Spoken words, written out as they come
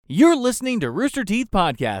You're listening to Rooster Teeth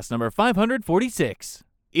Podcast number 546.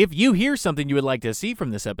 If you hear something you would like to see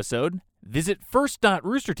from this episode, visit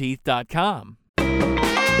first.roosterteeth.com.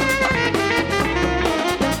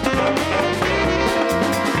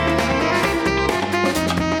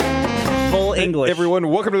 Full English. Hey everyone,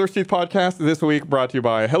 welcome to the Rooster Teeth Podcast. This week brought to you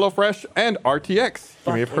by HelloFresh and RTX.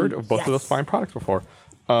 You may have heard of both of those fine products before.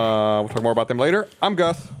 We'll talk more about them later. I'm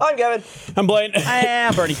Gus. I'm Gavin. I'm Blaine. I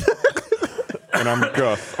am Bernie. And I'm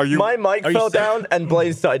Gus. Are you? My mic fell down and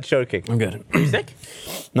Blaine started choking. I'm good. Are you sick?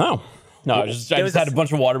 No, I just had a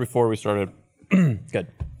bunch of water before we started. Good.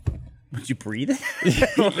 Did you breathe?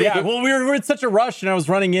 Yeah, well, we were in such a rush, and I was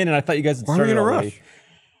running in, and I thought you guys had Why are we started in a already. rush?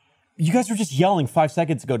 You guys were just yelling 5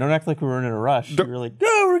 seconds ago. Don't act like we were in a rush. You were like,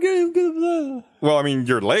 no, we're good. Well, I mean,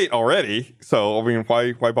 you're late already, so I mean,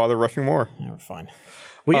 why bother rushing more? Yeah, we're fine.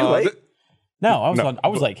 Were you late? No, I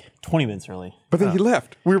was like 20 minutes early. But then you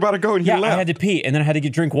left. We were about to go, and Yeah, you left. I had to pee, and then I had to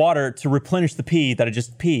drink water to replenish the pee that I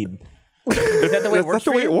just peed. Is that the way it works? That's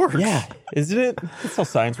the way it works. Yeah, isn't it? That's how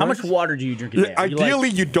science How works. much water do you drink a day? Are you Ideally,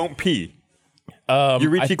 like, you don't pee. You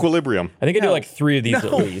reach equilibrium. I think I do like 3 of these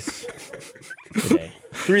at least a day.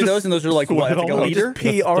 3 of those, and those are like what? Like a all liter?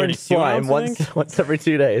 Pee That's orange 32 slime ounce, I once every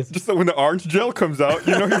 2 days. Just so when the orange gel comes out,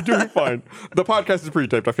 you know you're doing fine. The podcast is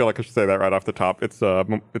pre-taped. I feel like I should say that right off the top. It's a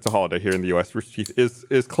holiday here in the U.S. Rooster Teeth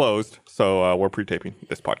is closed, so we're pre-taping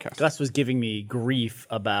this podcast. Gus was giving me grief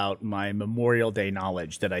about my Memorial Day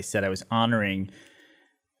knowledge that I said I was honoring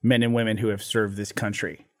men and women who have served this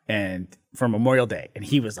country and for Memorial Day. And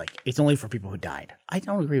he was like, it's only for people who died. I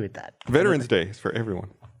don't agree with that. Veterans Day is for everyone.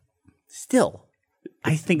 Still,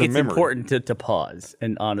 I think the it's memory. important to pause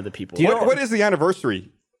and honor the people. What is the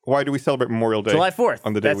anniversary? Why do we celebrate Memorial Day? July 4th.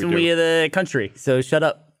 On the day That's we when do. we are the country. So shut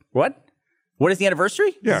up. What? What is the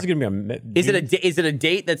anniversary? Yeah. This is gonna be Is it a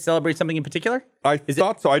date that celebrates something in particular? I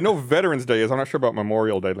thought so. I know Veterans Day is. I'm not sure about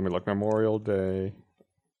Memorial Day. Let me look. Memorial Day.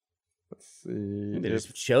 Let's see. It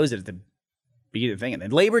just shows it at the beginning of the thing. And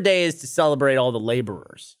then Labor Day is to celebrate all the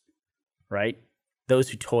laborers, right? Those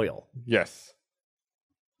who toil, Yes.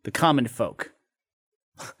 the common folk.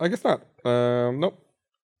 I guess not. Nope.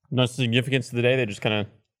 no significance to the day. They just kind of.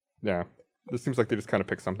 Yeah. This seems like they just kind of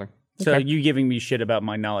picked something. So you giving me shit about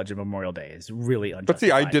my knowledge of Memorial Day is really unjustified.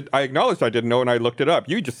 But see, I acknowleded I didn't know, and I looked it up.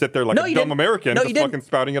 You just sit there like No, a you dumb didn't. American, No, just you didn't. fucking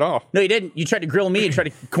spouting it off. No, you didn't. You tried to grill me and try to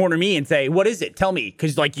corner me and say, "What is it? Tell me,"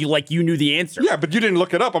 because you knew the answer. Yeah, but you didn't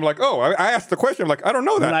look it up. I'm like, oh, I asked the question. I'm like, I don't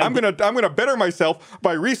know that. When I'm gonna better myself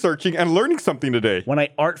by researching and learning something today. When I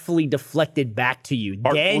artfully deflected back to you,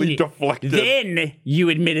 Artfully deflected. then you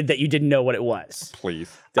admitted that you didn't know what it was.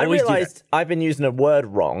 Please. I Always do that. realized I've been using a word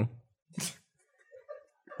wrong.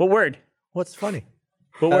 What word? What's funny?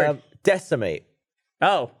 What word? Decimate.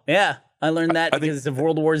 Oh, yeah. I learned that because of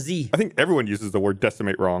World War Z. I think everyone uses the word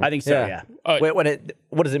decimate wrong. I think so, yeah. Wait,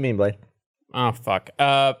 what does it mean, Blaine? Oh fuck.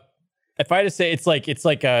 If I had to say, it's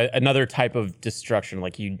like another type of destruction.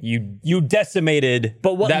 Like you decimated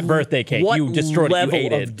that birthday cake. What You destroyed level it. You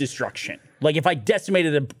ate of it. destruction? Like if I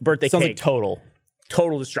decimated a birthday Sounds cake, like total.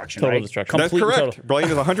 total destruction, Total right? destruction. That's Complete correct. total. Blaine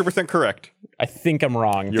is 100% correct. I think I'm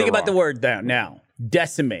wrong. You're Think about the wrong. word now.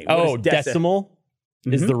 Decimate. What Oh, is decimal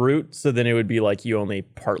is the root. So then it would be like you only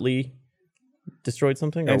partly destroyed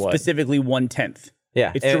something, or And what? specifically 1/10.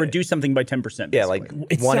 Yeah. It's to reduce something by 10%. Yeah, like basically.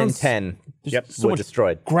 It 1 in sounds- 10 There's so were much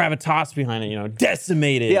destroyed. gravitas behind it.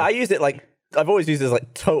 Decimated. Yeah, I use it like, I've always used it as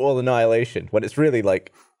like total annihilation, when it's really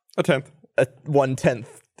like A tenth. a 1/10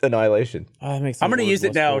 annihilation. That makes I'm going to the use word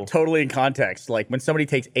it now less cool. totally in context. Like when somebody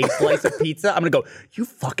takes a slice of pizza, I'm going to go, you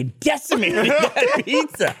fucking decimated that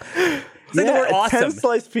pizza. It's like the word a awesome.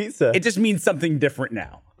 10-slice pizza. It just means something different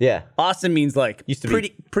now. yeah. Awesome means like Used to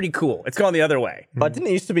be- pretty cool. It's gone the other way. But didn't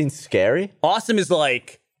it used to mean scary? Awesome is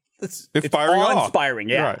like it's firing off. awe-inspiring.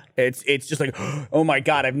 Yeah, Right. it's just like, oh my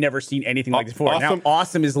god, I've never seen anything like this before. Awesome. Now,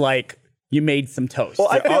 awesome is like you made some toast. Well,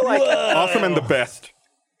 I feel like Awesome and the best.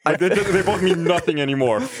 Like, they both mean nothing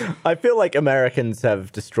anymore. Americans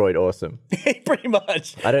have destroyed awesome. pretty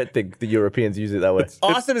much. I don't think the Europeans use it that way.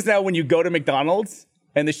 Awesome is now when you go to McDonald's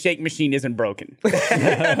and the shake machine isn't broken.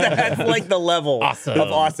 That's like the level of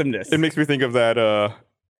awesomeness. It makes me think of that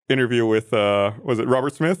interview with, was it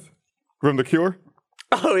Robert Smith from The Cure?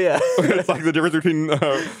 Oh yeah. It's like the difference between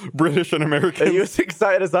British and Are American. you as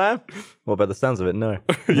excited as I am? Well, by the sounds of it, no.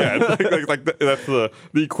 Yeah, it's like that's the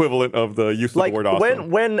equivalent of the use of Like the word awesome.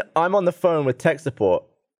 when I'm on the phone with tech support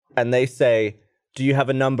and they say, "Do you have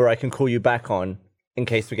a number I can call you back on in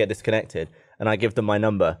case we get disconnected?" and I give them my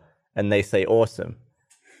number and they say awesome,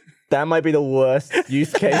 that might be the worst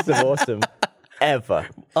use case of awesome ever.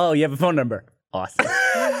 Oh, you have a phone number. Awesome.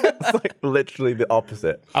 It's like literally the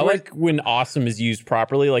opposite. I like when awesome is used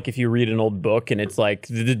properly. Like if you read an old book and it's like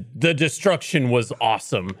the destruction was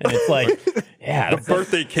awesome, and it's like, yeah, The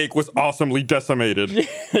birthday cake was awesomely decimated.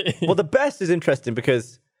 Well, the best is interesting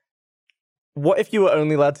because what if you were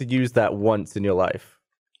only allowed to use that once in your life?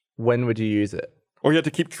 When would you use it? Or you had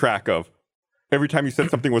to keep track of. Every time you said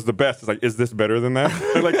something was the best, it's like, is this better than that?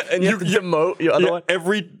 And like, And you have to demote your other one?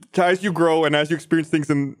 every as you grow and as you experience things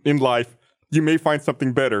in life, you may find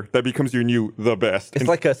something better that becomes your new the best. It's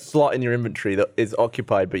like a slot in your inventory that is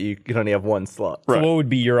occupied, but you can only have one slot. So Right. what would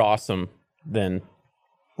be your awesome then?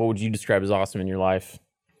 What would you describe as awesome in your life?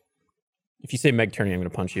 If you say Meg Turney, I'm going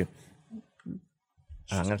to punch you.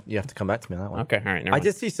 You have to come back to me on that one. Okay, all right. Never I mind.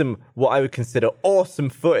 did see some what I would consider awesome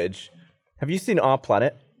footage. Have you seen Our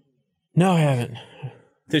Planet? No, I haven't.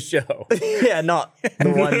 The show. Yeah, not the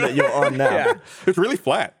one that you're on now. Yeah. It's really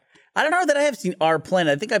flat. I don't know that I have seen Our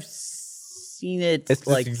Planet. I think I've seen it It's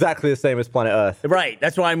like exactly the same as Planet Earth. right.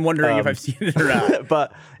 That's why I'm wondering if I've seen it or not.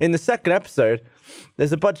 But in the second episode,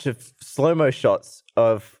 there's a bunch of slow-mo shots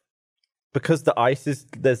of, because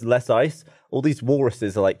there's less ice, all these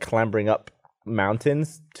walruses are like clambering up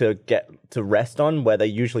mountains to get to rest on where they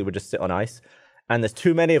usually would just sit on ice. And there's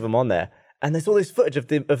too many of them on there. And there's all this footage of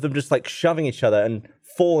them just like shoving each other and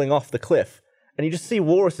falling off the cliff. And you just see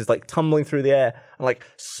walruses like tumbling through the air and like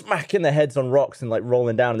smacking their heads on rocks and like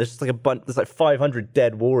rolling down. And there's just like there's like 500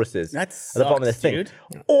 dead walruses That at the bottom of this sucks, thing.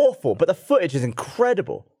 dude. Awful, but the footage is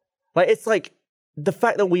incredible. Like it's like the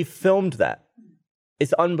fact that we filmed that,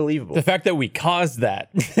 it's unbelievable. The fact that we caused that.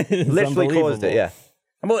 is Literally caused it, unbelievable. yeah.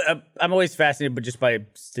 I'm always fascinated, but just by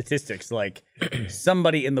statistics. Like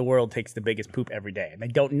somebody in the world takes the biggest poop every day, and they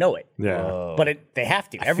don't know it. Yeah. But they have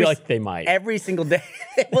to. I feel like they might. every single day.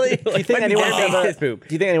 Well, do Do you think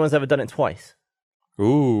anyone's ever done it twice?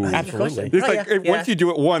 Ooh. Absolutely. It's like once you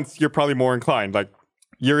do it once, you're probably more inclined. Like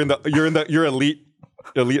you're elite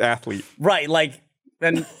athlete. right? Like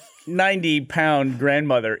an 90-pound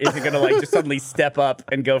grandmother isn't gonna like just suddenly step up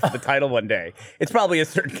and go for the title one day. It's probably a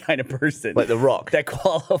certain kind of person, Like The Rock. that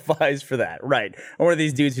qualifies for that, right? Or one of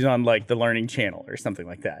these dudes who's on like the Learning Channel or something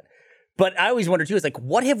like that. But I always wonder too, is like,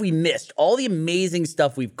 what have we missed? All the amazing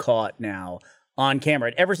stuff we've caught now on camera.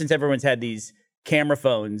 And ever since everyone's had these camera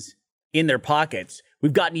phones in their pockets,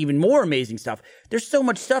 we've gotten even more amazing stuff. There's so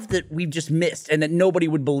much stuff that we've just missed and that nobody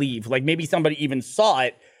would believe. Like maybe somebody even saw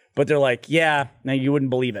it, but they're like, yeah, no, you wouldn't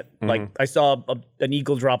believe it. Like I saw an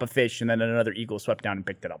eagle drop a fish and then another eagle swept down and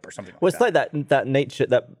picked it up or something like Well, that. it's like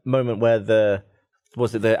that moment where the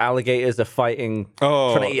alligators are fighting,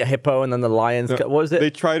 Oh. trying to eat a hippo, and then the lions. What was it? They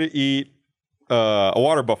try to eat a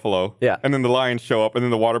water buffalo. Yeah. And then the lions show up, and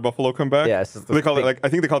then the water buffalo come back. Yeah, it's So they call it big- like I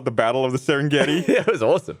think they call it the Battle of the Serengeti. Yeah, it was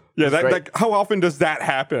awesome. Yeah. It was That great. like how often does that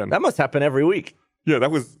happen? That must happen every week. Yeah,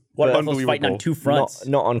 that was Water buffalo's unbelievable. fighting on two fronts.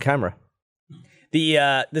 Not on camera. The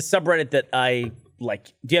subreddit that I like,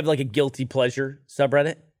 do you have like a guilty pleasure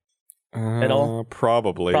subreddit at all?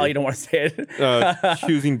 Probably. Probably don't want to say it.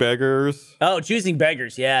 Choosing beggars. Oh, choosing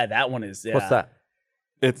beggars. Yeah, that one is. Yeah. What's that?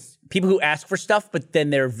 It's People who ask for stuff, but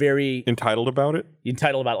then they're very entitled about it.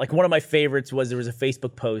 entitled about it. Like one of my favorites was there was a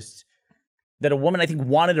Facebook post that a woman I think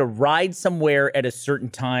wanted to ride somewhere at a certain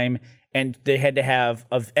time, and they had to have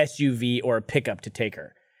a SUV or a pickup to take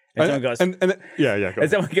her. And someone goes, and yeah. Go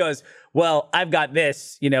and someone goes, well, I've got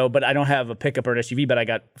this, but I don't have a pickup or an SUV, but I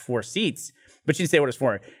got 4 seats. But she didn't say what it's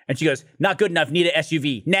for. And she goes, not good enough, need an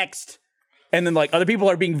SUV, next. And then like other people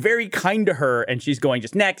are being very kind to her, and she's going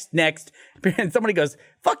just next. And somebody goes,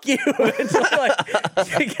 fuck you. And so I'm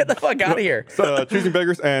like, get the fuck out of here. Choosing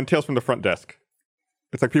beggars and Tales from the Front Desk.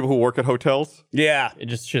 It's like people who work at hotels. Yeah. It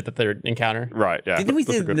just shit that they encounter. Right. Yeah. Didn't we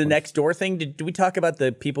Those see are good the ones. next door thing? Did we talk about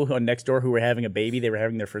the people who on Nextdoor who were having a baby? They were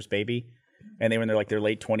having their first baby, and they were in their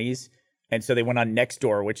late 20s, and so they went on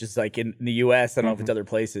Nextdoor, which is like in the U.S. I don't know if it's other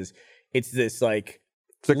places. It's this like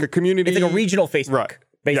It's like a community. it's like a regional Facebook, Right.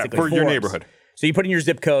 basically Yeah, for your forums. neighborhood. So you put in your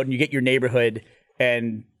zip code and you get your neighborhood,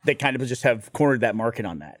 and they kind of just have cornered that market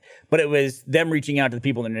on that. But it was them reaching out to the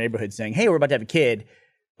people in their neighborhood saying, "Hey, we're about to have a kid.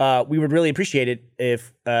 We would really appreciate it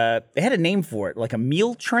if they had a name for it, like a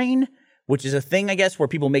meal train, which is a thing, I guess, where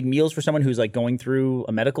people make meals for someone who's like going through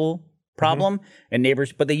a medical problem and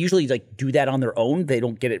neighbors, but they usually like do that on their own. They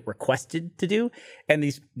don't get it requested to do. And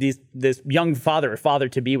this young father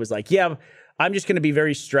to be was like, yeah, I'm just going to be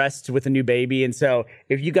very stressed with a new baby. And so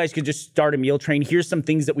if you guys could just start a meal train, here's some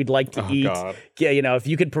things that we'd like to eat. God. Yeah, if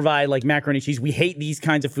you could provide like macaroni and cheese, we hate these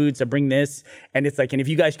kinds of foods, so bring this. And it's like, and if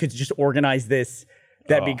you guys could just organize this,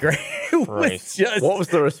 that'd be great. It was just, What was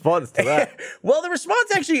the response to that? well, the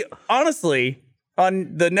response actually, honestly,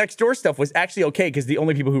 on the Nextdoor stuff was actually okay, because the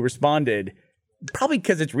only people who responded probably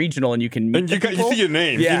because it's regional and you can meet And you see your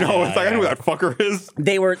names. Yeah. You know, it's like, I know who that fucker is.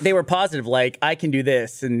 They were positive, like, I can do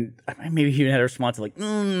this. And maybe he even had a response like, I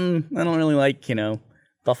don't really like,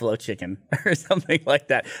 buffalo chicken or something like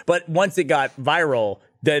that. But once it got viral,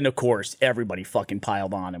 then of course everybody fucking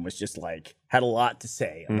piled on and was just like, had a lot to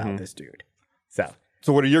say about this dude.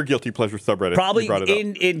 So what are your guilty pleasure subreddits? Probably You brought it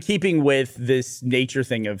up. in keeping with this nature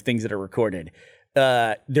thing of things that are recorded.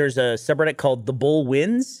 There's a subreddit called The Bull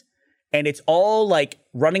Wins, and it's all like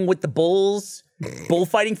running with the bulls,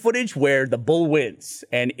 bullfighting footage where the bull wins.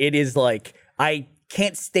 And it is like, I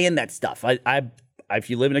can't stand that stuff. If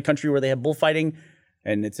you live in a country where they have bullfighting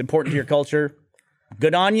and it's important to your culture,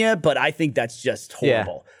 good on you, but I think that's just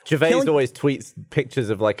horrible. Yeah. Gervais Killing- always tweets pictures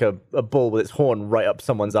of like a bull with its horn right up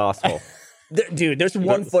someone's asshole. Dude, there's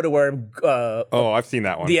one photo where I've seen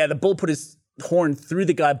that one. the bull put his horn through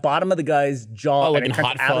the bottom of the guy's jaw like and in it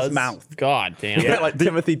Hot comes out of Fuzz. his mouth. God damn. Yeah, like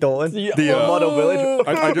Timothy Dalton. The Model Village.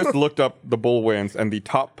 I just looked up the bull wins, and the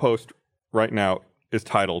top post right now is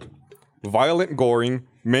titled "Violent Goring,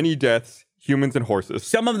 Many Deaths, Humans and Horses."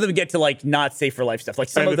 Some of them get to like not safe for life stuff. Like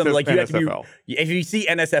some And of it them, says like you have to be. NSFL. If you see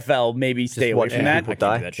NSFL, maybe stay away watch from that. people I can't do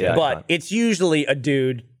die. that shit. Yeah, I But can't. it's usually a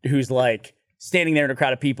dude who's like standing there in a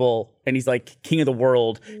crowd of people and he's like king of the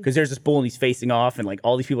world because there's this bull and he's facing off and like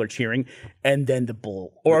all these people are cheering and then the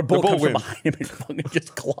bull a bull bull comes from wins. behind him and fucking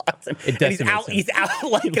just clots him. It And decimates him. he's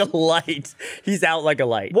out like a light. He's out like a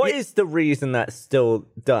light. What is the reason that's still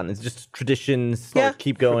done? It's just traditions. Yeah. Like,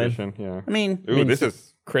 keep going. Tradition, yeah. I mean, Ooh, this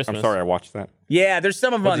is Christmas. I'm sorry, I watched that. yeah, there's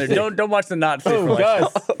some of them on there. Don't watch the not safe for Oh,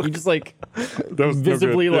 life. Gus, you just like That was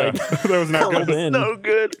visibly no good. like Yeah. That was not curled good. in. No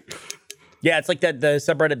good. Yeah, it's like that the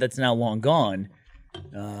subreddit that's now long gone.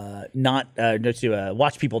 To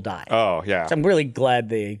watch people die. Oh yeah. So I'm really glad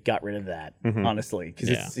they got rid of that, honestly,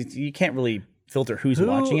 because you can't really filter who's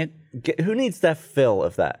watching it. Who needs their fill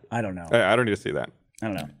of that? I don't know. I don't need to see that. I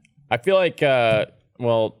don't know. I feel like,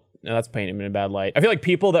 well, no, that's painting him in a bad light. I feel like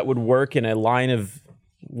people that would work in a line of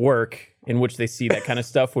work in which they see that kind of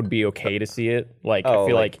stuff would be okay to see it. Like, I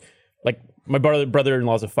feel like my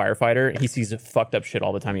brother-in-law's a firefighter. He sees fucked up shit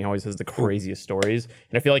all the time. He always has the craziest stories.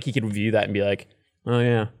 And I feel like he could view that and be like, oh,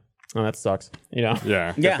 yeah. Oh, that sucks. You know?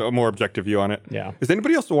 Yeah. Yeah. Just a more objective view on it. Yeah. Is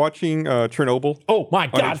anybody else watching Chernobyl? Oh, my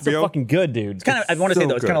God. It's so HBO? fucking good, dude. It's kind of. I want to say so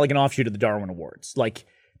though, it's good. kind of like an offshoot of the Darwin Awards. Like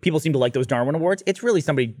people seem to like those Darwin Awards. It's really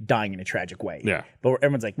somebody dying in a tragic way. Yeah. But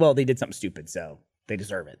everyone's like, well, they did something stupid, so they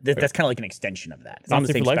deserve it. That's kind of like an extension of that. It's on Not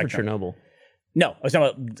the safe same for life or spectrum. Chernobyl? No,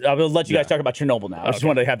 I will let you guys talk about Chernobyl now. I just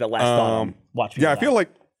wanted to have that last thought on watching. Yeah, I feel like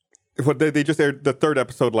they just aired the third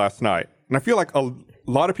episode last night, and I feel like a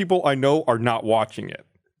lot of people I know are not watching it.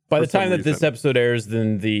 By the for some time that this reason. episode airs,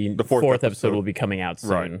 then the fourth fourth episode episode will be coming out soon.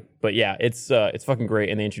 Right. But yeah, it's fucking great.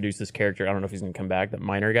 And they introduced this character. I don't know if he's gonna come back. That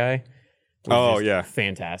miner guy. was Oh, just yeah.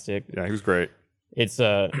 fantastic. Yeah, he was great. It's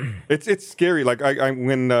It's scary. Like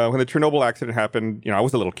when the Chernobyl accident happened, I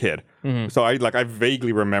was a little kid, so I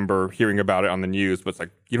vaguely remember hearing about it on the news, but it's like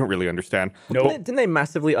you don't really understand. Didn't they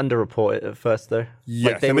massively underreport it at first, though?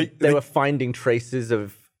 Yes, Like they, and were, they- they they- were finding traces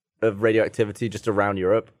of radioactivity just around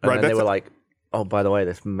Europe. And Right, then they that's- were like, oh, by the way,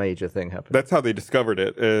 this major thing happened. That's how they discovered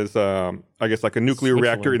it. Is I guess like a nuclear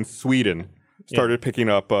reactor in Sweden started picking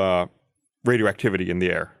up radioactivity in the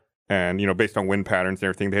air, and based on wind patterns and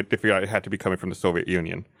everything, they figured out it had to be coming from the Soviet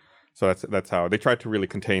Union. So that's how they tried to really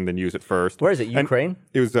contain the news at first. Where is it? And Ukraine?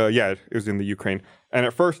 It was it was in the Ukraine, and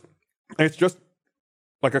at first it's just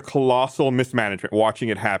like a colossal mismanagement watching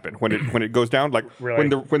it happen when it goes down. Like when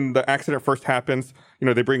the accident first happens,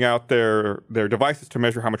 they bring out their devices to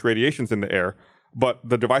measure how much radiation's in the air, but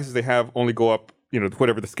the devices they have only go up,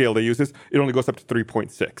 whatever the scale they use is, it only goes up to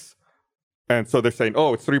 3.6. And so they're saying,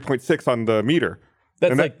 oh, it's 3.6 on the meter.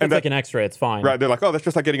 that's And like that- like an X-ray. It's fine. Right, they're like, oh, that's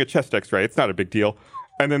just like getting a chest X-ray. It's not a big deal.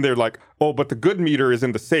 And then they're like, oh, but the good meter is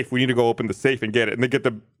in the safe. We need to go open the safe and get it. And they get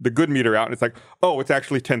the good meter out, and it's like, oh, it's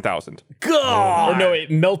actually 10,000. Or no,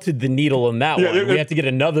 it melted the needle in that one. We have to get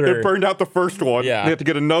another. It burned out the first one. Yeah. They have to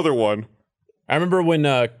get another one. I remember when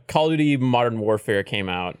Call of Duty Modern Warfare came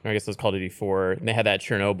out. I guess it was Call of Duty 4. And they had that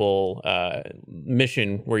Chernobyl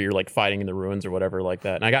mission where you're like fighting in the ruins or whatever like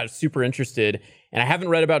that. And I got super interested. And I haven't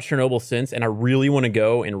read about Chernobyl since. And I really want to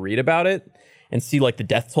go and read about it and see like the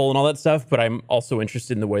death toll and all that stuff. But I'm also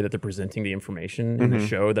interested in the way that they're presenting the information in the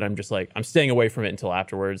show that I'm just like, I'm staying away from it until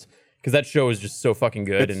afterwards. Because that show is just so fucking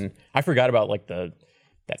good. And I forgot about like that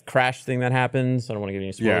crash thing that happens. I don't want to give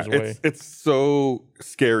any spoilers away. It's so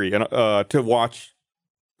scary and to watch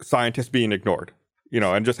scientists being ignored,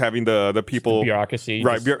 and just having the people Bureaucracy.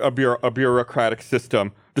 right, just- a bureaucratic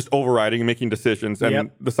system just overriding and making decisions, and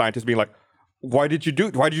Yep. the scientists being like, why did you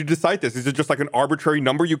decide this? Is it just like an arbitrary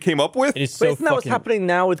number you came up with? It is so Isn't that what's happening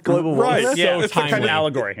now with global Right. warming? Yeah, so it's kind of timely. an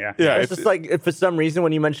allegory. Yeah. Yeah, It's just like, for some reason,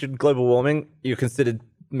 when you mentioned global warming, you considered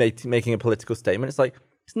making a political statement. It's like,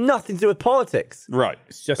 it's nothing to do with politics. right.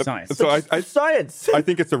 It's just science. So It's science. I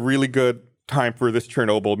think it's a really good time for this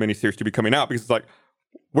Chernobyl miniseries to be coming out because it's like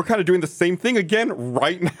we're kind of doing the same thing again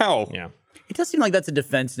right now. Yeah. It does seem like that's a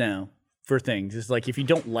defense now for things. It's like if you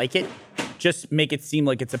don't like it, just make it seem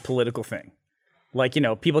like it's a political thing. Like,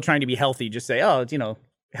 people trying to be healthy, just say, oh,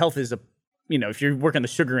 health is a, if you work in the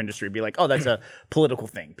sugar industry, be like, oh, that's a political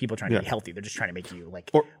thing. People trying to be healthy. They're just trying to make you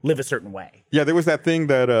live a certain way. Yeah, there was that thing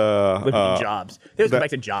that Limiting jobs. They always go back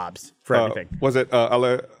to jobs for everything. Was it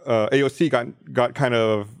AOC got kind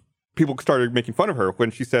of people started making fun of her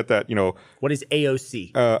when she said that What is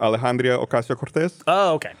AOC? Alejandra Ocasio-Cortez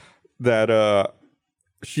Oh, okay. that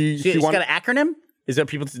she's She's got an acronym? Is that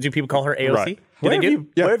do people call her AOC? Right. Do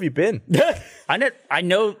they Where have you been?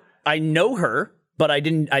 I know her, but I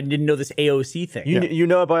didn't know this AOC thing. You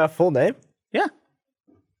know her by her full name? Yeah.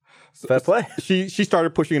 Fair play. she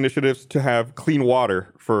started pushing initiatives to have clean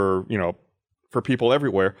water for people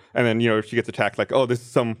everywhere, and then she gets attacked like, oh, this is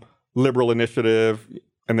some liberal initiative,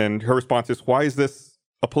 and then her response is, why is this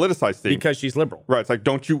a politicized thing? Because she's liberal. Right. It's like,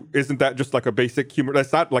 isn't that just like a basic human?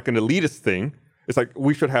 That's not like an elitist thing. It's like,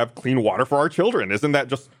 we should have clean water for our children. Isn't that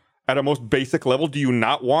just at a most basic level? Do you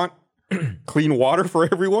not want clean water for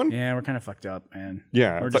everyone? Yeah, we're kind of fucked up, man.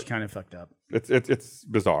 Yeah, We're it's just like- kind of fucked up. It's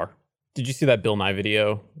bizarre. Did you see that Bill Nye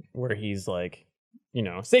video where he's like,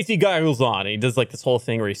 safety goggles on? And he does like this whole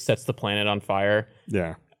thing where he sets the planet on fire.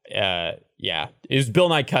 Yeah. Yeah, it was Bill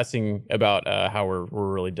Nye cussing about how we're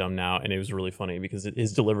really dumb now, and it was really funny because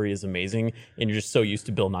his delivery is amazing, and you're just so used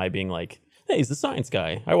to Bill Nye being like, "Hey, he's the science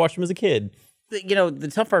guy. I watched him as a kid."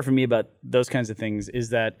 The tough part for me about those kinds of things is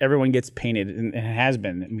that everyone gets painted, and it has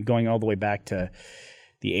been going all the way back to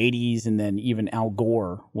the 80s, and then even Al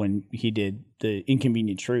Gore when he did The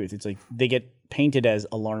Inconvenient Truth. It's like they get painted as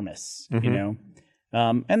alarmists, and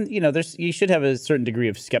you should have a certain degree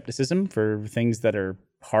of skepticism for things that are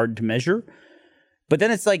hard to measure. But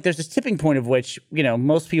then it's like there's this tipping point of which,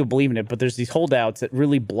 most people believe in it, but there's these holdouts that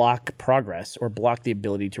really block progress or block the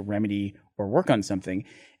ability to remedy or work on something.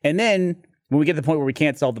 And then when we get to the point where we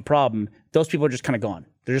can't solve the problem, those people are just kind of gone.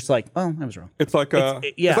 They're just like, oh, I was wrong. It's like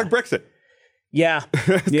it's like Brexit. Yeah.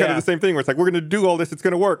 It's kind of the same thing where it's like, we're going to do all this. It's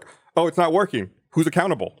going to work. Oh, it's not working. Who's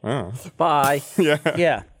accountable? Oh. Bye.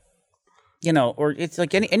 Yeah. Yeah. Or it's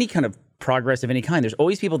like any kind of progress of any kind. There's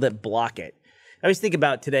always people that block it. I always think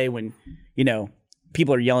about today when,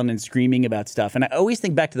 people are yelling and screaming about stuff. And I always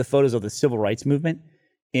think back to the photos of the civil rights movement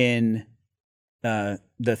in the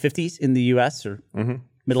 50s in the U.S. or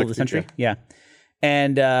middle of the 60s, century. Yeah.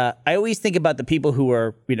 And I always think about the people who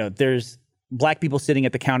are, there's black people sitting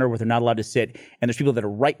at the counter where they're not allowed to sit. And there's people that are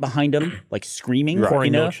right behind them, like screaming.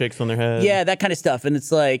 Pouring milkshakes on their head. Yeah, that kind of stuff. And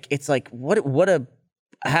it's like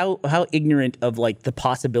how ignorant of like the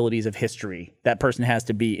possibilities of history that person has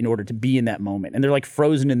to be in order to be in that moment. And they're like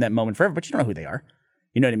frozen in that moment forever, but you don't know who they are.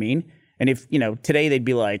 You know what I mean? And if, today they'd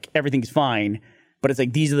be like, everything's fine, but it's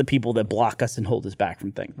like, these are the people that block us and hold us back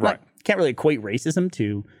from things. Right. Can't really equate racism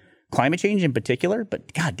to climate change in particular,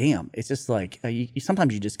 but goddamn, it's just like,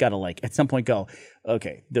 sometimes you just gotta like, at some point go,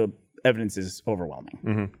 okay, the evidence is overwhelming.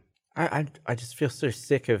 Mm-hmm. I just feel so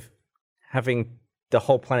sick of having the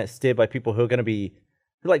whole planet steered by people who are going to be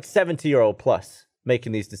like 70-year-old plus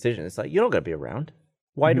making these decisions. It's like, you're not going to be around.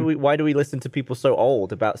 Why do we listen to people so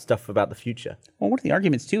old about stuff about the future? Well, one of the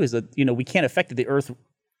arguments too is that, we can't affect that the Earth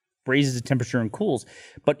raises its temperature and cools.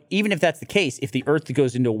 But even if that's the case, if the Earth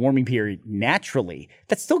goes into a warming period naturally,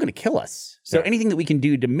 that's still going to kill us. So anything that we can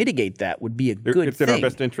do to mitigate that would be a good thing. It's in our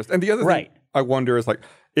best interest. And the other thing I wonder is like,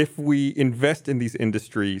 if we invest in these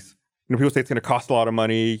industries, people say it's going to cost a lot of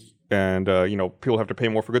money and, people have to pay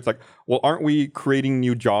more for goods. Like, well, aren't we creating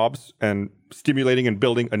new jobs and stimulating and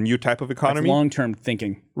building a new type of economy? That's long-term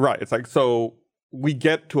thinking. Right. It's like, so we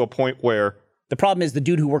get to a point where the problem is the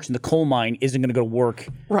dude who works in the coal mine isn't going to go to work.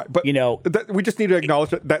 Right, but we just need to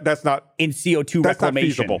acknowledge that that's not in CO2 that's reclamation. not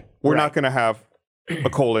feasible. We're not going to have a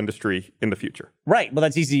coal industry in the future. Right. Well,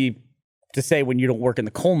 that's easy to say when you don't work in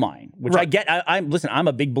the coal mine, which I get. Listen, I'm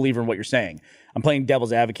a big believer in what you're saying. I'm playing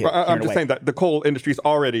devil's advocate. I'm just saying that the coal industry is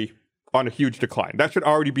already on a huge decline. That should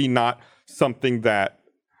already be not something that.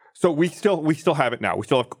 So we still have it now. We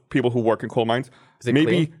still have people who work in coal mines. Maybe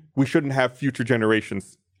clean? We shouldn't have future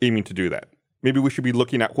generations aiming to do that. Maybe we should be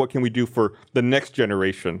looking at what can we do for the next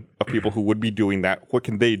generation of people who would be doing that. What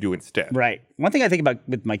can they do instead? Right. One thing I think about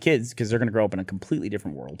with my kids, because they're going to grow up in a completely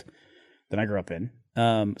different world than I grew up in,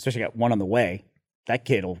 especially I got one on the way. that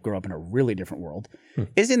kid will grow up in a really different world,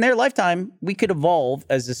 is in their lifetime, we could evolve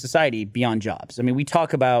as a society beyond jobs. I mean, we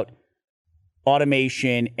talk about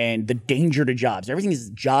automation and the danger to jobs. Everything is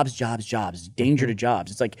jobs, danger to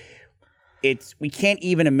jobs. It's like, we can't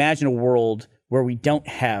even imagine a world where we don't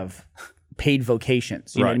have paid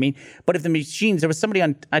vocations. You know what I mean? But if the machines, there was somebody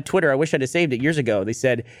on Twitter, I wish I'd have saved it years ago. They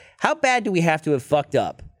said, how bad do we have to have fucked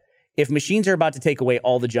up if machines are about to take away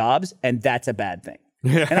all the jobs and that's a bad thing?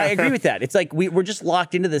 And I agree with that. It's like we're just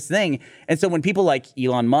locked into this thing. And so when people like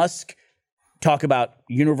Elon Musk talk about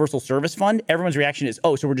universal service fund, everyone's reaction is,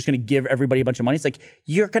 oh, so we're just going to give everybody a bunch of money. It's like,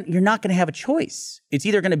 you're not going to have a choice. It's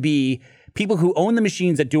either going to be people who own the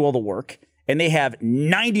machines that do all the work and they have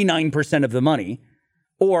 99% of the money,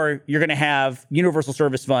 or you're going to have universal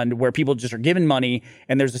service fund where people just are given money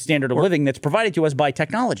and there's a standard of living that's provided to us by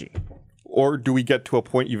technology. Or do we get to a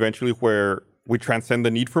point eventually where we transcend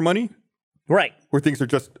the need for money? Right. Where things are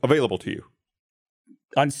just available to you.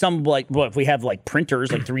 On some, if we have like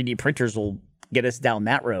printers, like 3D printers will get us down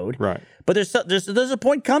that road. Right. But there's a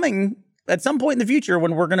point coming at some point in the future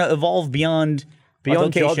when we're going to evolve beyond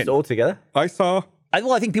jobs altogether. I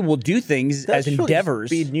think people will do things as endeavors.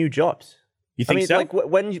 Be new jobs. You think so? Like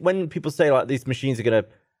when people say like these machines are going to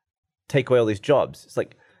take away all these jobs, it's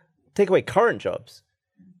like take away current jobs.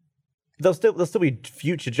 There'll still be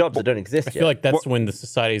future jobs that don't exist yet. I feel like that's when the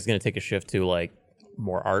society is going to take a shift to like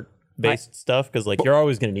more art-based stuff, because like you're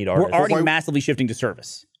always going to need artists. We're already massively shifting to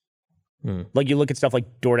service. Like you look at stuff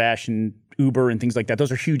like DoorDash and Uber and things like that.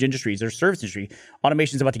 Those are huge industries. They're service industry.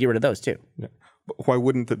 Automation's about to get rid of those too. Yeah. But why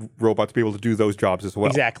wouldn't the robots be able to do those jobs as well?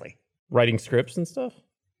 Exactly. Writing scripts and stuff?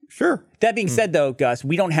 Sure. That being said, though, Gus,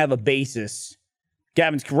 we don't have a basis.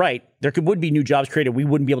 Gavin's right. There would be new jobs created. We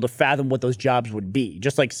wouldn't be able to fathom what those jobs would be.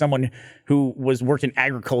 Just like someone who worked in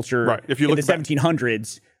agriculture If you look in the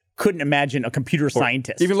 1700s couldn't imagine a computer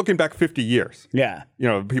scientist. Even looking back 50 years. Yeah. You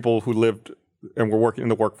know, people who lived and were working in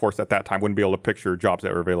the workforce at that time wouldn't be able to picture jobs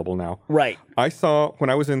that were available now. Right. I saw, when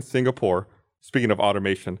I was in Singapore, speaking of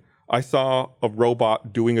automation, I saw a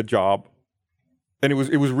robot doing a job, and it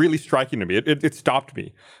was really striking to me. It stopped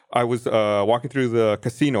me. I was walking through the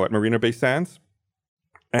casino at Marina Bay Sands,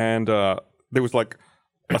 and there was like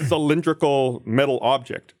a cylindrical metal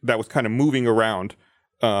object that was kind of moving around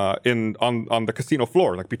on the casino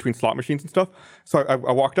floor, like between slot machines and stuff. So I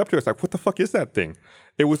walked up to it. I was like, what the fuck is that thing?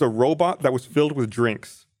 It was a robot that was filled with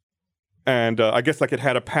drinks. And I guess like it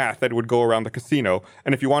had a path that would go around the casino.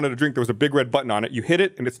 And if you wanted a drink, there was a big red button on it. You hit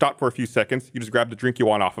it and it stopped for a few seconds. You just grabbed the drink you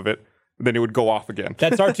want off of it. Then it would go off again.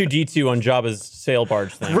 That's R2-D2 on Jabba's sail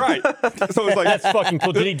barge thing. Right. So it's like that's fucking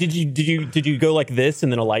cool. Did you go like this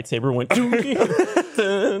and then a lightsaber went?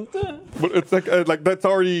 But it's like that's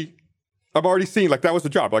already. I've already seen like that was the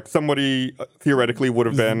job. Like somebody theoretically would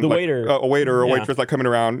have been the like, waiter, a waiter or a waitress, like coming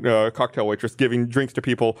around, cocktail waitress, giving drinks to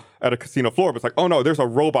people at a casino floor. But it's like, oh no, there's a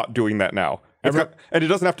robot doing that now. And it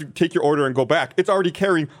doesn't have to take your order and go back. It's already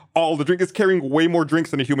carrying all the drinks. It's carrying way more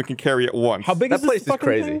drinks than a human can carry at once. How big that is this place? Is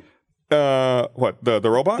crazy. Thing? What the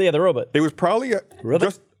robot? Yeah, the robot. It was probably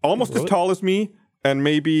just almost as tall as me, and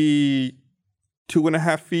maybe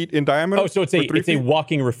 2.5 feet in diameter. Oh, so it's a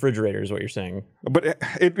walking refrigerator, is what you're saying. But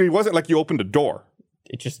it wasn't like you opened a door.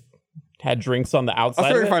 It just had drinks on the outside.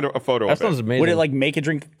 I'll try to find a photo that of it. That sounds amazing. Would it like make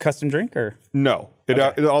a custom drink or? No.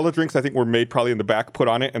 All the drinks I think were made probably in the back, put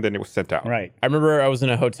on it, and then it was sent out. Right. I remember I was in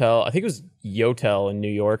a hotel. I think it was Yotel in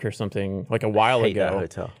New York or something like a while ago. That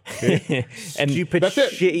hotel. And stupid,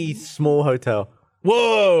 shitty, small hotel.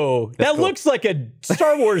 Whoa, that cool. Looks like a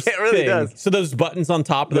Star Wars It really thing. does. So those buttons on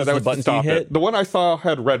top, those are the buttons you hit? The one I saw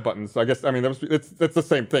had red buttons. I guess, I mean, it's the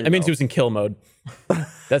same thing. That means it was in kill mode.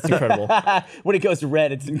 That's incredible. When it goes to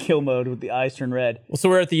red, it's in kill mode with the eyes turn red. Well, so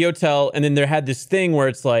we're at the Yotel, and then there had this thing where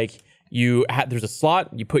it's like, there's a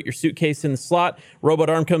slot, you put your suitcase in the slot,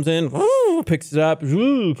 robot arm comes in, picks it up,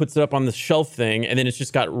 puts it up on the shelf thing, and then it's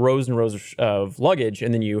just got rows and rows of luggage,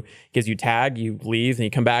 and then gives you tag, you leave, and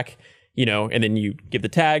you come back, and then you give the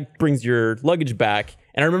tag, brings your luggage back.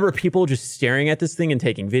 And I remember people just staring at this thing and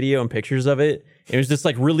taking video and pictures of it. It was this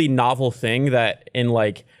like really novel thing that in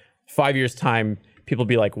like 5 years' time, people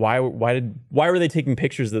be like, why were they taking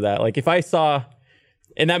pictures of that? Like if I saw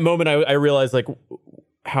in that moment, I realized like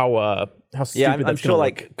how stupid I'm sure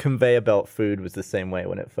like conveyor belt food was the same way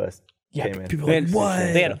when it first came in. People were like,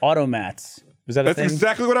 what? They had automats. Was that a thing? That's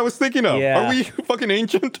exactly what I was thinking of. Yeah. Are we fucking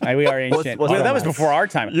ancient? We are ancient. That was before our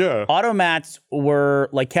time. Yeah. Automats were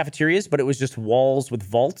like cafeterias, but it was just walls with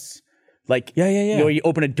vaults. Like, you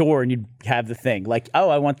open a door and you'd have the thing. Like, oh,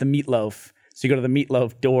 I want the meatloaf. So you go to the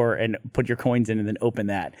meatloaf door and put your coins in and then open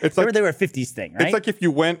that. They were a 50s thing, right? It's like if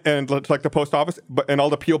you went and like the post office, and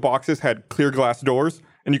all the P.O. boxes had clear glass doors,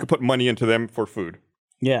 and you could put money into them for food.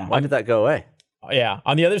 Yeah. Why did that go away? Yeah.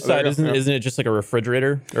 On the other side, there you go. isn't it just like a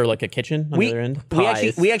refrigerator or like a kitchen on the other end?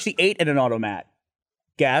 We actually ate at an automat.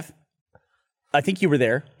 Gav, I think you were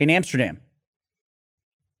there in Amsterdam.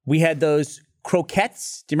 We had those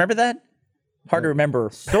croquettes. Do you remember that? Hard to remember.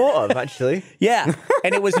 Sort of, actually. Yeah.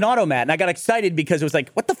 And it was an automat. And I got excited because it was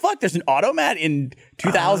like, what the fuck? There's an automat in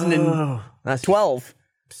 2012. That's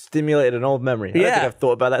stimulated an old memory. I don't Yeah. think I've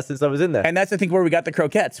thought about that since I was in there. And that's, I think, where we got the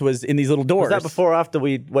croquettes was in these little doors. Was that before or after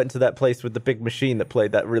we went to that place with the big machine that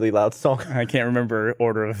played that really loud song? I can't remember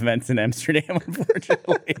order of events in Amsterdam,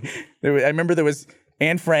 unfortunately. I remember there was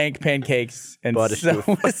Anne Frank pancakes and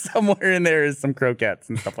somewhere in there is some croquettes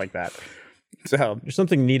and stuff like that. So There's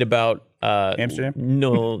something neat about Amsterdam?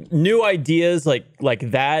 No, new ideas like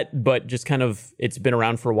that, but just kind of it's been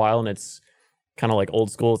around for a while and it's kind of like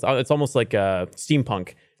old school. It's almost like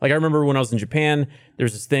steampunk. Like I remember when I was in Japan,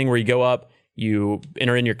 there's this thing where you go up, you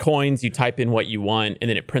enter in your coins, you type in what you want, and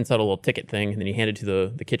then it prints out a little ticket thing, and then you hand it to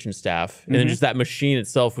the kitchen staff. And then just that machine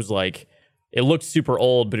itself was like, it looked super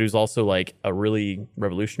old, but it was also like a really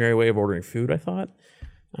revolutionary way of ordering food, I thought.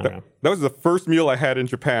 I don't know. That was the first meal I had in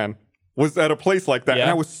Japan. Was at a place like that, Yeah.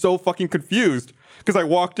 and I was so fucking confused because I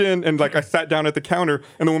walked in and like I sat down at the counter,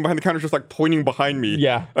 and the one behind the counter was just like pointing behind me.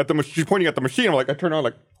 Yeah. At the she's pointing at the machine. I'm like, I turned on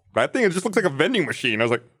like that thing. It just looks like a vending machine. I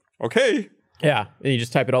was like, okay. Yeah, and you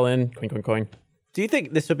just type it all in, coin, coin, coin. Do you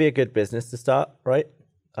think this would be a good business to start, right?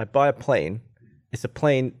 I buy a plane. It's a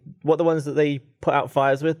plane, what the ones that they put out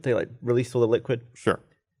fires with? They like release all the liquid, Sure.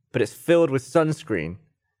 but it's filled with sunscreen,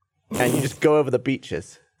 and you just go over the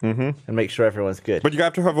beaches and make sure everyone's good. But you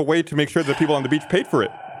have to have a way to make sure that people on the beach paid for it.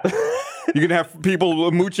 You can have people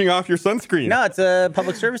mooching off your sunscreen. no, it's a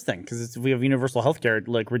public service thing because we have universal health care. It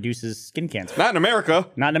like reduces skin cancer. Not in America.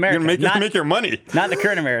 Not in America. You're gonna Not- make your money. Not in the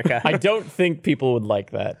current America. I don't think people would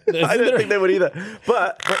like that. I don't think they would either.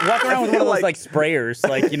 But Walk around with one I of feel those like sprayers,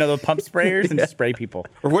 like the pump sprayers, and just spray people.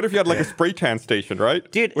 Or what if you had like a spray tan station, right?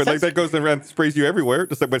 Dude, where like that goes and sprays you everywhere,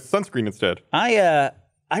 just like with sunscreen instead. I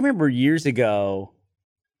remember years ago,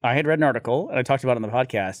 I had read an article and I talked about it on the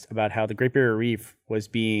podcast about how the Great Barrier Reef was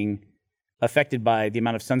being affected by the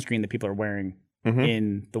amount of sunscreen that people are wearing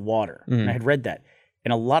in the water. And I had read that.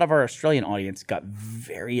 And a lot of our Australian audience got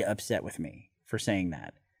very upset with me for saying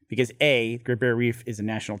that. Because A, Great Barrier Reef is a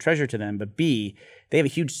national treasure to them, but B, they have a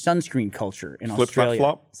huge sunscreen culture in Slip, slap, Australia.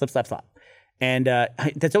 slop? Slip, slap, slop. And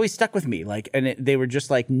that's always stuck with me. Like, and they were just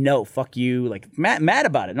like, no, fuck you. Like, mad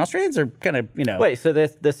about it. And Australians are kind of, wait, so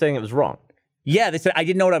they're saying it was wrong. yeah, they said I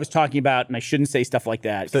didn't know what I was talking about, and I shouldn't say stuff like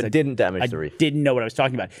that. So 'cause it didn't damage I the reef. didn't know what I was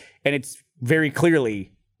talking about, and it's very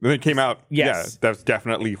clearly Then it came out. Yes. Yeah, that's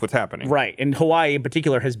definitely what's happening. right. And Hawaii, in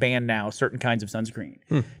particular, has banned now certain kinds of sunscreen.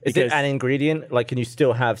 Is it Because- an ingredient? Like, can you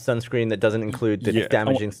still have sunscreen that doesn't include the Yeah.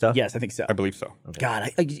 damaging stuff? Yes, I think so. I believe so. God,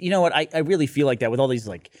 you know what? I really feel like that with all these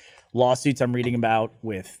like lawsuits I'm reading about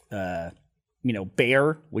with,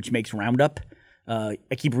 Bayer, which makes Roundup. I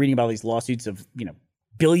keep reading about all these lawsuits of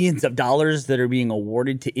billions of dollars that are being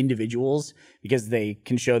awarded to individuals because they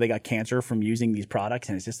can show they got cancer from using these products,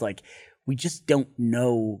 and it's just like we just don't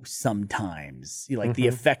know sometimes, the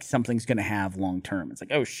effect something's going to have long term. It's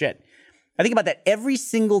like, oh shit. I think about that every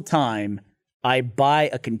single time I buy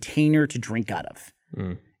a container to drink out of.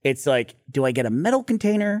 It's like, do I get a metal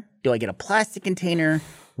container? Do I get a plastic container?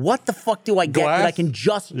 What the fuck do I get that I Glass? can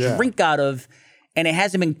just drink out of? And it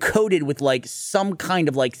hasn't been coated with like some kind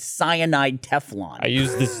of like cyanide Teflon. I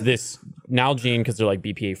use this Nalgene because they're like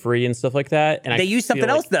BPA free and stuff like that. And They I use feel something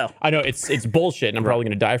else, though. I know it's bullshit, and I'm probably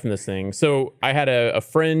gonna die from this thing. So I had a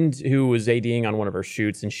friend who was ADing on one of our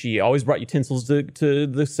shoots, and she always brought utensils to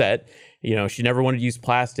the set. She never wanted to use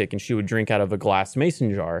plastic, and she would drink out of a glass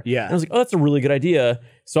mason jar. Yeah. And I was like, oh, that's a really good idea.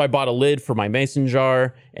 So I bought a lid for my mason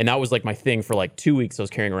jar, and that was like my thing for like 2 weeks. I was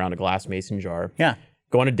carrying around a glass mason jar. Yeah.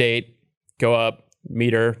 Go on a date, go up,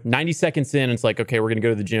 meet her. 90 seconds in, it's like, okay, we're gonna go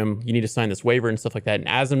to the gym. You need to sign this waiver and stuff like that. And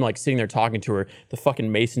as I'm like sitting there talking to her, the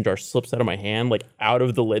fucking mason jar slips out of my hand, like out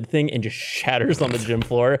of the lid thing, and just shatters on the gym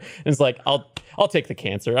floor. And it's like, I'll take the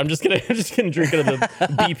cancer. I'm just gonna drink out of the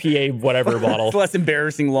BPA whatever bottle. It's less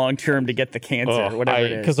embarrassing long term to get the cancer, whatever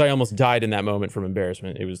it is. Because I almost died in that moment from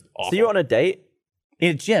embarrassment. It was awful. So you're on a date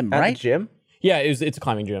In a gym, at right? the gym? Yeah, it's a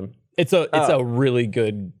climbing gym. It's a really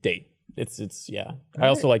good date. It's yeah. I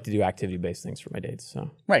also like to do activity based things for my dates.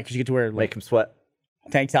 So Right, because you get to wear Make like him sweat.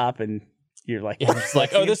 tank top and you're like, I'm just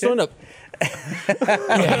like, oh, this one up.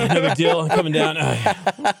 Yeah, no big deal. I'm coming down.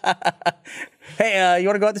 hey, you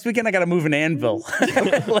want to go out this weekend? I got to move an anvil.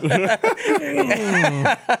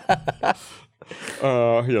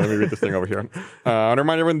 Let me read this thing over here. I want to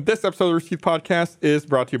remind everyone this episode of the Rooster Teeth Podcast is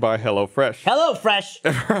brought to you by HelloFresh. HelloFresh.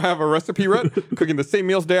 Ever have a recipe rut? Cooking the same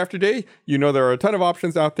meals day after day? You know there are a ton of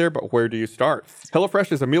options out there, but where do you start?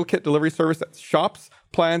 HelloFresh is a meal kit delivery service that shops,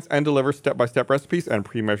 plans, and delivers step-by-step recipes and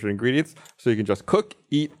pre-measured ingredients so you can just cook,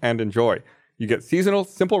 eat, and enjoy. You get seasonal,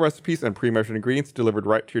 simple recipes and pre-measured ingredients delivered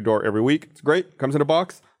right to your door every week. It's great. Comes in a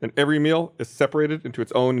box, and every meal is separated into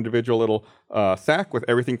its own individual little sack with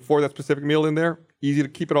everything for that specific meal in there. Easy to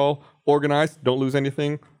keep it all organized. Don't lose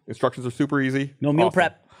anything. Instructions are super easy. No meal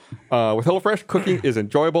prep. With HelloFresh, cooking is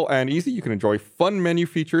enjoyable and easy. You can enjoy fun menu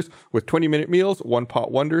features with 20-minute meals,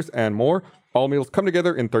 one-pot wonders, and more. All meals come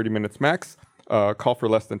together in 30 minutes max. Call for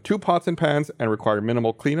less than 2 pots and pans and require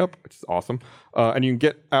minimal cleanup, which is awesome. And you can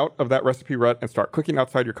get out of that recipe rut and start cooking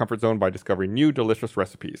outside your comfort zone by discovering new delicious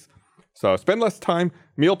recipes. So spend less time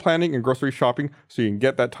meal planning and grocery shopping so you can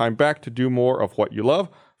get that time back to do more of what you love.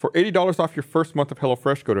 For $80 off your first month of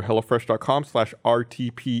HelloFresh, go to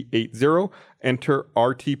HelloFresh.com/RTP80. Enter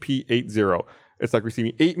RTP80. It's like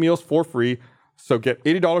receiving 8 meals for free. So get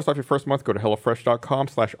 $80 off your first month. Go to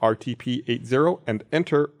HelloFresh.com/RTP80 and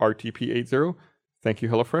enter RTP80. Thank you,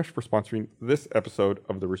 HelloFresh, for sponsoring this episode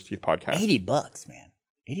of the Rooster Teeth Podcast. $80, man.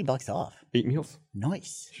 $80 off. 8 meals.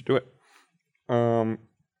 Nice. Should do it.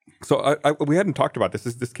 So we hadn't talked about this.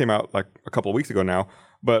 This came out like a couple of weeks ago now,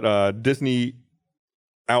 but Disney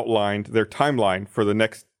outlined their timeline for the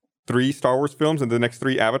next 3 Star Wars films and the next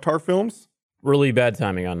 3 Avatar films. Really bad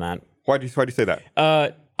timing on that. Why do you say that?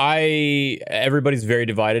 Everybody's very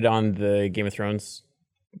divided on the Game of Thrones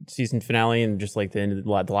season finale and just like the end of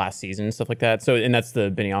the last season and stuff like that. So, and that's the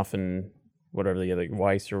Benioff and whatever the other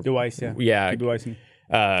Weiss or Weiss, yeah. Yeah. Weiss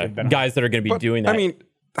Guys that are going to be doing that. I mean,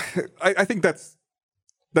 I think that's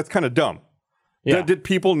kind of dumb. Yeah. Did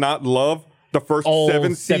people not love the first All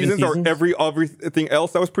 7 seasons or seasons? everything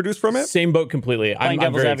else that was produced from it? Same boat completely. I'm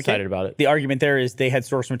very excited about it. The argument there is they had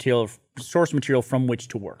source material from which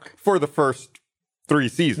to work. For the first 3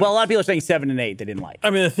 seasons. Well, a lot of people are saying 7 and 8 they didn't like. I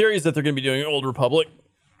mean, the theory is that they're going to be doing Old Republic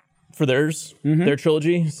for their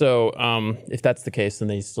trilogy. So if that's the case, then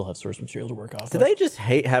they still have source material to work off Do of. they just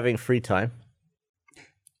hate having free time?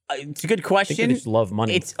 It's a good question. I think they just love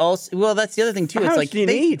money. It's also that's the other thing too. How It's much like do you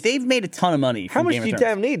need? they've made a ton of money. How from much Game do you of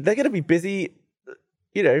Thrones. damn need? They're going to be busy,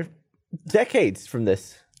 decades from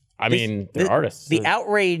this. I mean, they're artists. The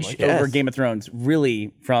outrage Like, over yes. Game of Thrones,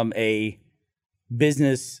 really, from a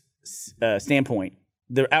business standpoint,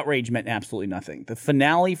 the outrage meant absolutely nothing. The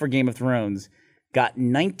finale for Game of Thrones got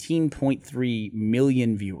 19.3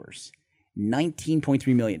 million viewers.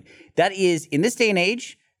 19.3 million. That is, in this day and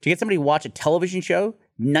age, to get somebody to watch a television show,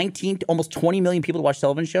 almost 20 million people to watch a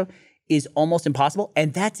television show, is almost impossible.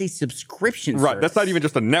 And that's a subscription Right. service. That's not even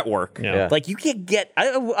just a network. Yeah. Like, you can't get...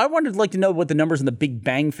 I wanted to know what the numbers in the Big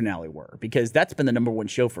Bang finale were, because that's been the #1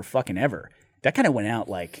 show for fucking ever. That kind of went out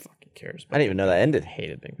like... Fucking cares. I didn't even know that ended.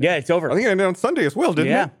 Hated things. Yeah, it's over. I think it ended on Sunday as well,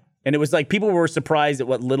 didn't Yeah. it? And it was like people were surprised at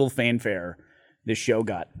what little fanfare this show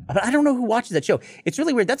got. But I don't know who watches that show. It's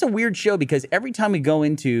really weird. That's a weird show because every time we go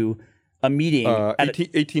into a meeting,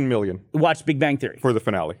 18 million watch Big Bang Theory. for the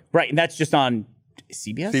finale. Right. And that's just on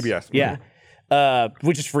CBS? CBS. Yeah.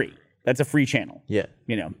 Which is free. That's a free channel. Yeah.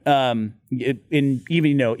 Even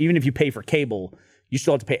if you pay for cable, you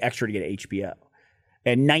still have to pay extra to get HBO.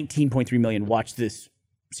 And 19.3 million watched this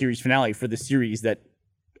series finale for the series that,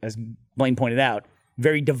 as Blaine pointed out,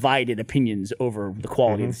 very divided opinions over the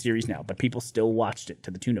quality of the series now, but people still watched it to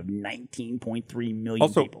the tune of 19.3 million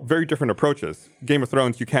Also, people. very different approaches. Game of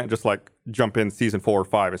Thrones, you can't just like jump in season 4 or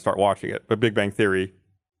 5 and start watching it. But Big Bang Theory,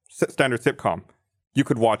 standard sitcom, you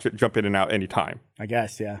could watch it, jump in and out anytime. I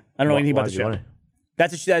guess, yeah. I don't know anything about the show. I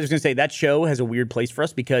was going to say, that show has a weird place for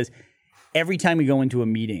us because every time we go into a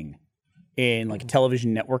meeting, in like a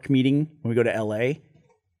television network meeting, when we go to LA,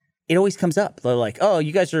 it always comes up. They're like, "Oh,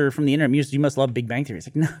 you guys are from the internet. You must love Big Bang Theory." It's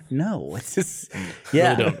like, no. It's just,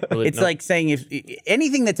 yeah. It's like saying if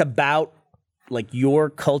anything that's about like your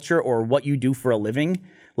culture or what you do for a living.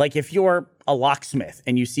 Like if you're a locksmith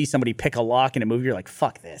and you see somebody pick a lock in a movie, you're like,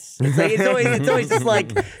 "Fuck this." It's, like, it's always just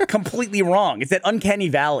like completely wrong. It's that uncanny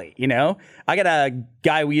valley, you know. I got a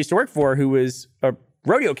guy we used to work for who was a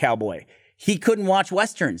rodeo cowboy. He couldn't watch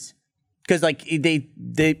westerns. Because like they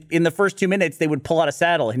in the first 2 minutes they would pull out a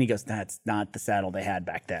saddle and he goes, "That's not the saddle they had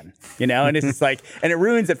back then," you know. And it's just like, and it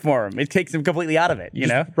ruins it for him. It takes him completely out of it, you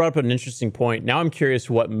know. Brought up an interesting point. Now I'm curious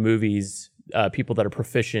what movies people that are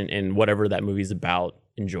proficient in whatever that movie's about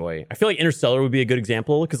enjoy. I feel like Interstellar would be a good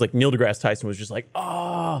example because like Neil deGrasse Tyson was just like,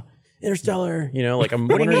 "Oh, Interstellar," you know. Like I'm.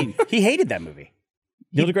 What do you mean? He hated that movie.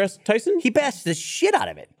 Neil deGrasse Tyson? He bashed the shit out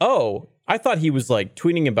of it. Oh, I thought he was like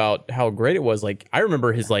tweeting about how great it was. Like I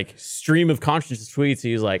remember his like stream of consciousness tweets.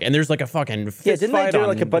 He was like, and there's like a fucking didn't they do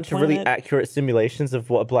like a bunch of really accurate simulations of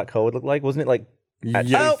what a black hole would look like? Wasn't it like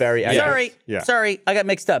very accurate? Sorry, I got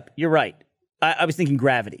mixed up. You're right. I was thinking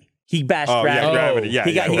Gravity. He bashed Gravity. Yeah, Gravity.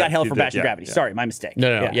 Yeah, he got hell for bashing Gravity. Sorry, my mistake.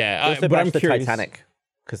 No. Also but I'm the curious. Titanic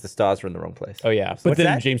because the stars were in the wrong place. Oh yeah, but What's then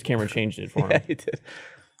that? James Cameron changed it for him. Yeah, he did.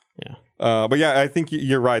 But yeah, I think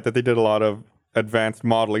you're right that they did a lot of advanced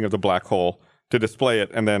modeling of the black hole to display it,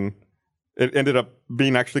 and then it ended up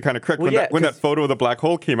being actually kind of correct. When that photo of the black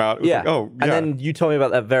hole came out, it was like, oh, yeah. And then you told me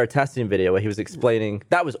about that Veritasium video where he was explaining.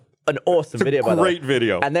 That was an awesome video, by the way. Great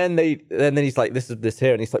video. And then he's like, this is this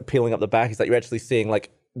here, and he's like peeling up the back. He's like, you're actually seeing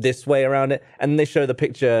like this way around it, and then they show the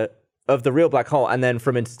picture of the real black hole, and then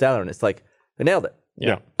from Interstellar, and it's like they nailed it.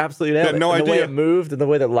 Yeah, absolutely nailed it. No and idea. The way it moved, and the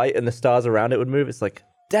way the light and the stars around it would move, it's like,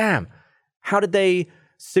 damn, how did they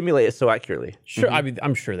simulate it so accurately? Sure, I mean,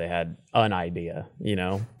 I'm sure they had an idea.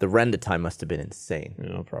 The render time must have been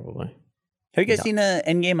insane. Probably. Have you guys seen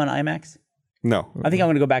Endgame on IMAX? No. I think I'm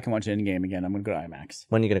going to go back and watch Endgame again. I'm going to go to IMAX.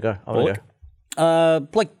 When are you going to go? I want to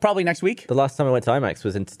go. Like probably next week. The last time I went to IMAX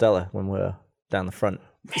was Interstellar when we were down the front.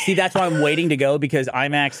 See, that's why I'm waiting to go because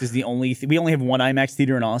IMAX is the only. We only have one IMAX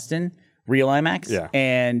theater in Austin, real IMAX,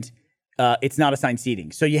 and it's not assigned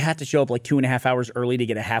seating, so you have to show up like 2.5 hours early to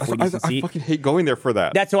get a halfway decent seat. I fucking hate going there for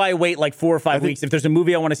that. That's why I wait like 4 or 5 weeks. If there's a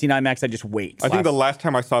movie I want to see in IMAX, I just wait. I think the last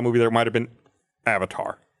time I saw a movie there might have been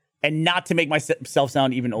Avatar. And not to make myself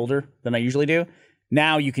sound even older than I usually do.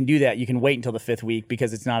 Now you can do that. You can wait until the 5th week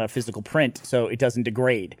because it's not a physical print, so it doesn't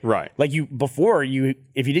degrade. Right. Like if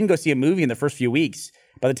you didn't go see a movie in the first few weeks,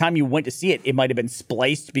 by the time you went to see it, it might have been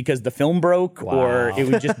spliced because the film broke or it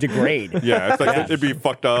would just degrade. Yeah, it's like it'd be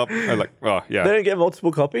fucked up. I'm like, oh yeah. They didn't get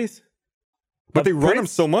multiple copies? But they run them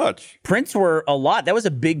so much. Prints were a lot. That was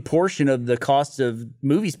a big portion of the cost of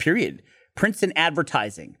movies, period. Prints and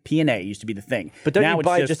advertising, P&A used to be the thing. But don't now you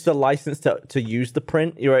buy just a license to use the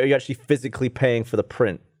print? You're actually physically paying for the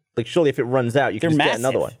print. Like, surely if it runs out, you can just get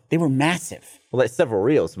another one. They were massive. Well, there's several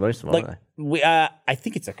reels, most of them, aren't they? I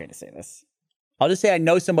think it's okay to say this. I'll just say I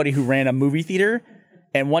know somebody who ran a movie theater,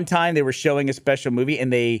 and one time they were showing a special movie,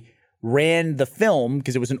 and they ran the film,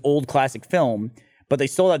 because it was an old classic film, but they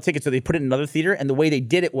sold out tickets, so they put it in another theater, and the way they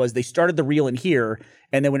did it was they started the reel in here,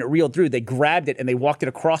 and then when it reeled through, they grabbed it and they walked it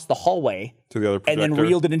across the hallway to the other projector, and then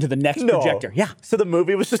reeled it into the next projector. Yeah. So the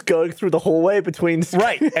movie was just going through the hallway between screens.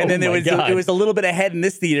 Right. And then it was a little bit ahead in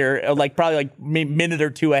this theater, like probably like a minute or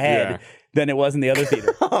two ahead than it was in the other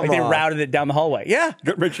theater. Like they routed it down the hallway. Yeah.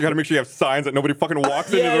 You gotta make sure you have signs that nobody fucking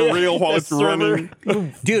walks into the reel while it's running.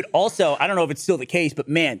 Dude, also, I don't know if it's still the case, but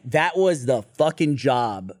man, that was the fucking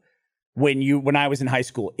job. When I was in high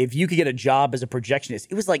school, if you could get a job as a projectionist,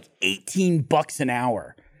 it was like $18 an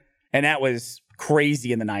hour. And that was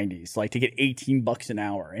crazy in the 90s, like to get $18 an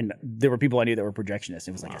hour. And there were people I knew that were projectionists.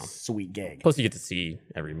 It was like a sweet gig. Plus you get to see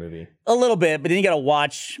every movie. A little bit, but then you got to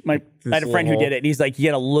watch. I had a friend who did it, and he's like, you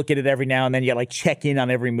got to look at it every now and then. You got to like check in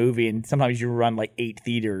on every movie. And sometimes you run like 8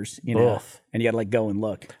 theaters, and you got to like go and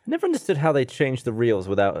look. I never understood how they changed the reels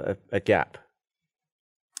without a gap.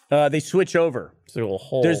 They switch over.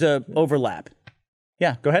 There's a overlap.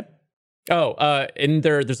 Yeah, go ahead. Oh, and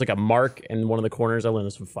there's like a mark in one of the corners. I learned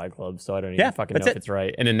this from Fight Club, so I don't even fucking know if it's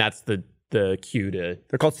right. And then that's the cue to...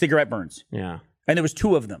 They're called cigarette burns. Yeah. And there was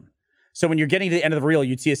 2 of them. So when you're getting to the end of the reel,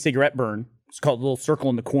 you'd see a cigarette burn. It's called a little circle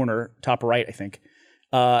in the corner, top right, I think.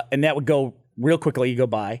 And that would go real quickly. You go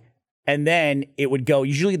by. And then it would go...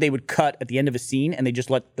 Usually they would cut at the end of a scene, and they just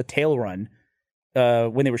let the tail run.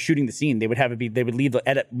 When they were shooting the scene, they would leave the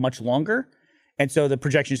edit much longer. And so the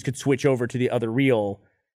projections could switch over to the other reel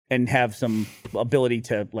and have some ability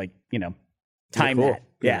to time that.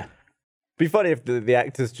 Yeah. Be funny if the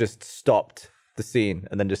actors just stopped the scene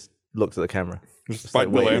and then just looked at the camera. Just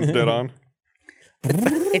Spike the lens dead on.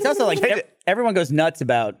 It's also like everyone goes nuts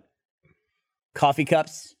about coffee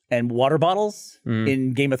cups and water bottles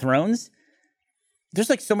in Game of Thrones. There's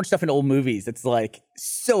like so much stuff in old movies that's like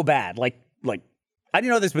so bad. Like I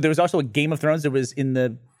didn't know this, but there was also a Game of Thrones that was in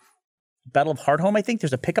the Battle of Hardhome, I think.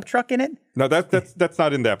 There's a pickup truck in it. No, that's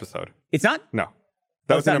not in the episode. It's not? No.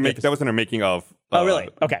 That was in a making of. Oh, really?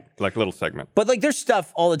 Okay. Like a little segment. But like there's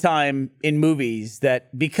stuff all the time in movies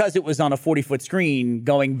that because it was on a 40-foot screen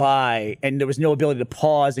going by and there was no ability to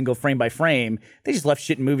pause and go frame by frame, they just left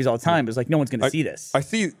shit in movies all the time. It was like, no one's going to see this. I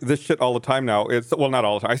see this shit all the time now. Not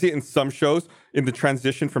all the time. I see it in some shows in the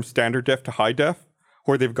transition from standard def to high def,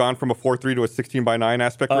 where they've gone from a 4:3 to a 16:9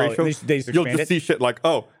 aspect ratio, they just you'll expand just it? see shit like,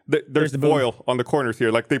 oh, there's the boom. foil on the corners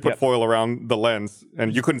here. Like they put Yep. foil around the lens,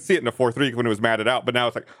 and you couldn't see it in a 4:3 when it was matted out. But now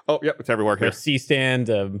it's like, oh, yep, it's everywhere here. A C-stand,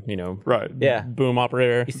 Right. Yeah. boom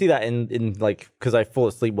operator. You see that in like, because I fall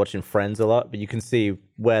asleep watching Friends a lot, but you can see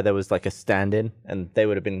where there was like a stand-in and they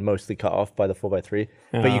would have been mostly cut off by the 4:3.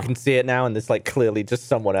 But you can see it now and it's like clearly just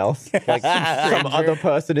someone else. Like some other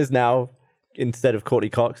person is now instead of Courtney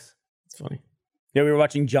Cox. It's funny. Yeah, we were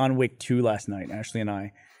watching John Wick 2 last night, Ashley and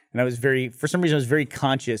I. And I was for some reason, I was very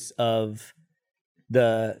conscious of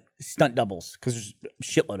the stunt doubles because there's a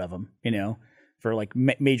shitload of them, for like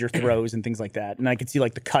major throws and things like that. And I could see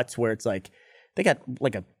like the cuts where it's like, they got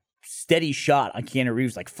like a steady shot on Keanu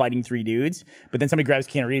Reeves, like fighting three dudes. But then somebody grabs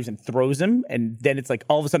Keanu Reeves and throws him. And then it's like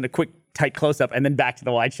all of a sudden a quick, tight close up and then back to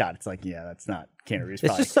the wide shot. It's like, yeah, that's not Keanu Reeves.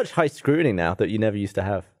 It's just such high scrutiny now that you never used to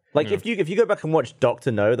have. Like if you go back and watch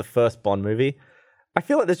Dr. No, the first Bond movie, I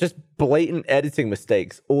feel like there's just blatant editing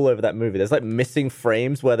mistakes all over that movie. There's like missing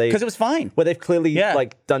frames where because it was fine. where they've clearly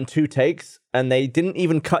like done 2 takes and they didn't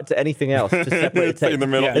even cut to anything else to separate It's take. in the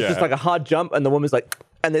middle. It's Yeah. just like a hard jump and the woman's like,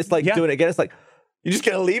 and it's like doing it again. It's like, you're just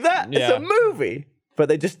gonna leave that? It's Yeah. a movie, but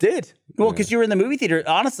they just did. Well, because you were in the movie theater.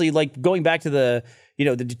 Honestly, like going back to the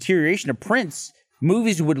the deterioration of prints,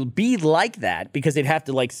 movies would be like that because they'd have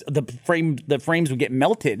to like the frames would get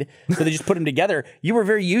melted, so they just put them together. You were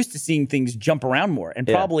very used to seeing things jump around more, and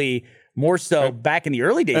probably more so back in the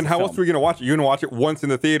early days. And how else were you going to watch it? You're going to watch it once in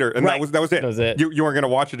the theater, and that was it. That was it. You weren't going to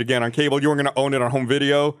watch it again on cable. You weren't going to own it on home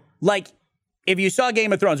video. Like if you saw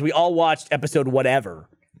Game of Thrones, we all watched episode whatever.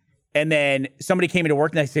 And then somebody came into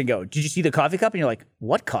work next day and go, did you see the coffee cup? And you're like,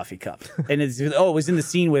 what coffee cup? And it was in the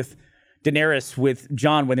scene with Daenerys with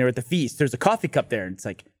Jon when they were at the feast. There's a coffee cup there. And it's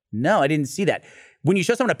like, no, I didn't see that. When you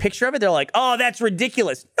show someone a picture of it, they're like, oh, that's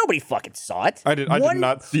ridiculous. Nobody fucking saw it. I did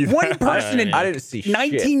not see that. One person in I didn't see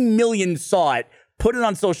 19 million saw it, put it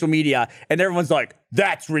on social media, and everyone's like,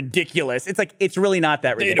 that's ridiculous. It's like, it's really not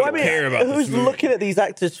that ridiculous. don't care about this who's looking at these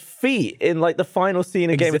actors' feet in like the final scene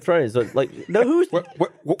of Game of Thrones? Like, no, who's?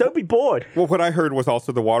 Don't be bored. Well, what I heard was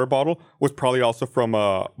also the water bottle was probably also from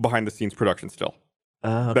behind the scenes production still.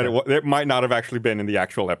 Okay. That it might not have actually been in the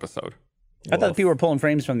actual episode. I thought people were pulling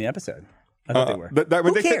frames from the episode. I thought they were.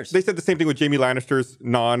 Who Who cares? They said the same thing with Jamie Lannister's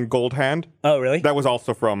non-gold hand. Oh, really? That was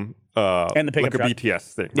also from And the pickup like a truck.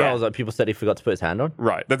 BTS thing. Yeah, Right. I was like, people said he forgot to put his hand on.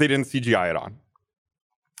 Right. That they didn't CGI it on.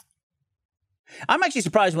 I'm actually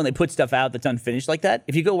surprised when they put stuff out that's unfinished like that.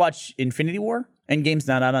 If you go watch Infinity War, Endgame's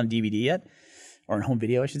not out on DVD yet, or on home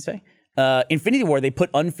video, I should say. Infinity War, they put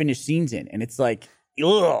unfinished scenes in, and it's like,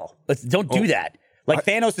 ugh, don't do that. Like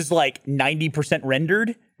Thanos is like 90%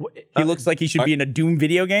 rendered. He looks like he should be in a Doom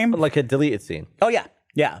video game. Like a deleted scene. Oh yeah,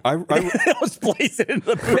 yeah. I was placed in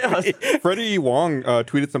the movie. Freddie Wong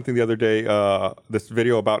tweeted something the other day, this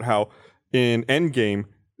video about how in Endgame,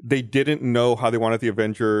 they didn't know how they wanted the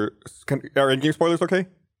Avengers. Are Endgame spoilers okay?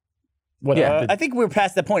 What? Yeah. I think we're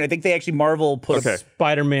past that point. I think they actually Marvel put. Okay.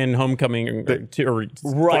 Spider-Man Homecoming or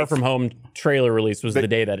Far From Home trailer release was the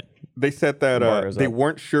day that They said that Embargo's they up.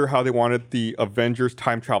 weren't sure how they wanted the Avengers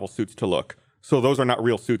time travel suits to look. So those are not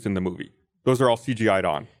real suits in the movie. Those are all CGI'd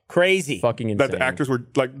on. Crazy. fucking insane. That the actors were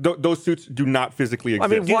like, those suits do not physically I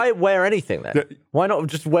exist. mean, why wear anything then? Why not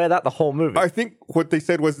just wear that the whole movie? I think what they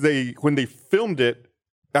said was when they filmed it,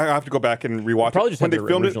 I have to go back and rewatch Probably it. just When had they their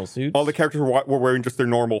filmed original it, suits. all the characters were wearing just their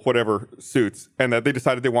normal whatever suits, and that they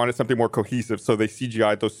decided they wanted something more cohesive, so they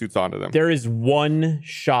CGI'd those suits onto them. There is one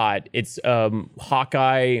shot. It's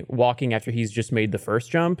Hawkeye walking after he's just made the first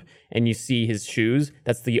jump, and you see his shoes.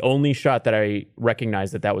 That's the only shot that I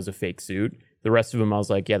recognize that was a fake suit. The rest of them, I was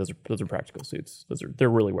like, yeah, those are practical suits. They're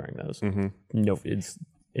really wearing those. No, it's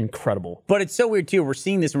incredible. But it's so weird too. We're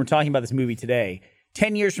seeing this and we're talking about this movie today.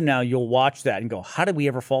 10 years from now, you'll watch that and go, how did we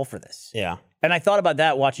ever fall for this? Yeah. And I thought about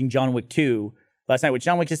that watching John Wick 2 last night, which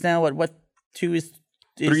John Wick is now, what 2 is?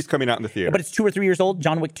 3's coming out in the theater. But it's 2 or 3 years old,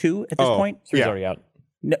 John Wick 2 at this point. Three's already out.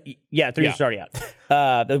 No, yeah, 3 is already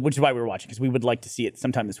out, which is why we were watching, because we would like to see it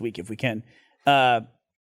sometime this week if we can.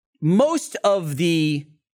 Most of the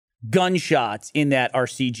gunshots in that are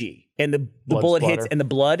CG, and the bullet hits splatter. and the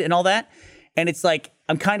blood and all that. And it's like,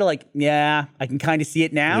 I'm kind of like, yeah, I can kind of see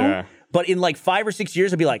it now. Yeah. But in like 5 or 6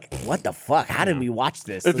 years, I'd be like, what the fuck? How did we watch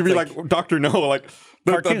this? It would be like Dr. No, like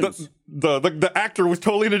Cartoons. the actor was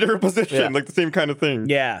totally in a different position, like the same kind of thing.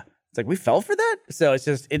 yeah. It's like, we fell for that? So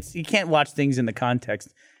it's you can't watch things in the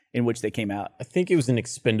context in which they came out. I think it was in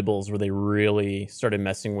Expendables where they really started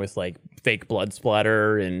messing with like fake blood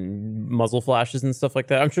splatter and muzzle flashes and stuff like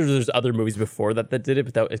that. I'm sure there's other movies before that did it,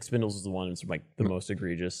 but that Expendables was the one that's like the most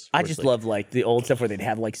egregious. I where it's just like, love like the old stuff where they'd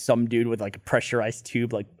have like some dude with like a pressurized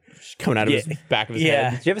tube like coming out of his back of his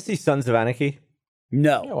head. Did you ever see Sons of Anarchy?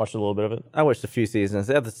 No. I watched a little bit of it. I watched a few seasons.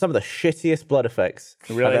 They have some of the shittiest blood effects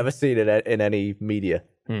I've ever seen in any media.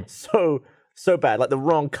 So bad. Like the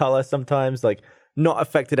wrong color sometimes, like not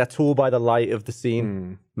affected at all by the light of the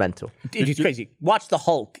scene. Mental. It's crazy. Watch the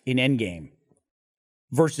Hulk in Endgame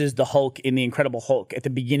versus the Hulk in the Incredible Hulk at the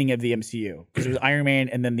beginning of the MCU. Because it was Iron Man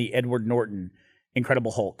and then the Edward Norton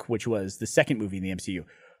Incredible Hulk, which was the second movie in the MCU.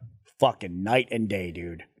 Fucking night and day,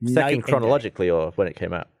 dude. Second chronologically or when it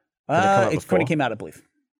came out? It's when it came out, I believe.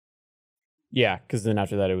 Yeah, because then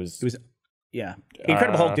after that it was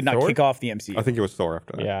Incredible Hulk did not Thor? kick off the MCU. I think it was Thor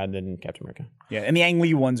after that. yeah, and then Captain America. Yeah, and the Ang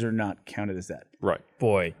Lee ones are not counted as that. Right.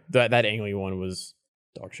 Boy, that Ang Lee one was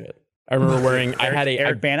dog shit. I remember wearing. I had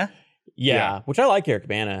Eric Bana. Yeah, which I like Eric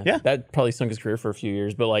Bana. Yeah. That probably sunk his career for a few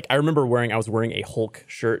years. But like, I remember I was wearing a Hulk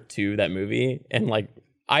shirt to that movie. And like,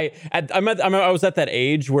 I was at that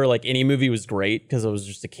age where like any movie was great because I was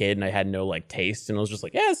just a kid and I had no like taste. And I was just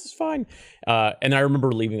like, yeah, this is fine. And I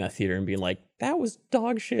remember leaving that theater and being like, that was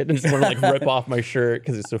dog shit. And just want to like rip off my shirt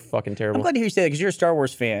because it's so fucking terrible. I'm glad to hear you say that because you're a Star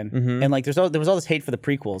Wars fan. And like, there was all this hate for the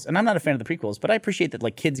prequels. And I'm not a fan of the prequels, but I appreciate that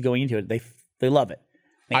like kids going into it, they love it.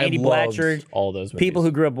 Like Andy loved Blatchard, all those movies. people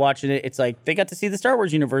who grew up watching it, it's like they got to see the Star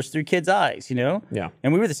Wars universe through kids' eyes, you know? Yeah.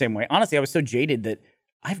 And we were the same way. Honestly, I was so jaded that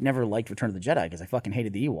I've never liked Return of the Jedi because I fucking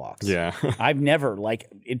hated the Ewoks. Yeah. I've never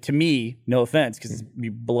to me, no offense, because it's a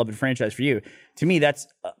beloved franchise for you. To me, that's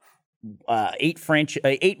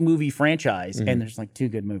 8 movie franchise, and there's like 2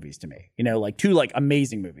 good movies to me. You know, like 2 like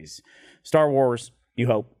amazing movies. Star Wars, New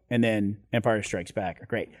Hope, and then Empire Strikes Back are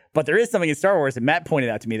great. But there is something in Star Wars that Matt pointed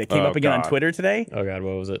out to me that came up again on Twitter today. Oh God,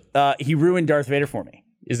 what was it? He ruined Darth Vader for me.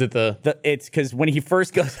 Is it It's because when he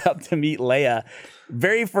first goes up to meet Leia,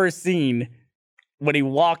 very first scene, when he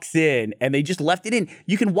walks in and they just left it in,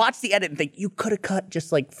 you can watch the edit and think you could have cut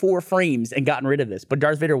just like 4 frames and gotten rid of this. But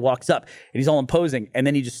Darth Vader walks up and he's all imposing, and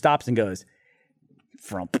then he just stops and goes,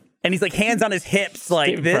 "Frump," and he's like hands on his hips like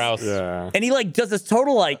David this, Prowse. Yeah. and he like does this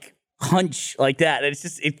total like hunch like that. And it's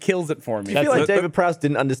just it kills it for me. I feel like David Prowse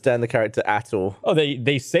didn't understand the character at all. Oh,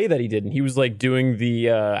 they say that he didn't. He was like doing the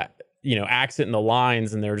accent and the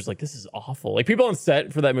lines, and they were just like, this is awful. Like people on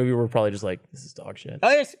set for that movie were probably just like, this is dog shit. Oh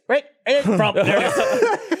yes, right, Frump.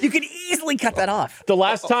 You can easily cut that off. The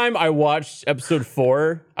last time I watched episode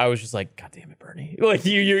 4, I was just like, God damn it, Bernie. Like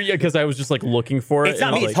because I was just like looking for it. It's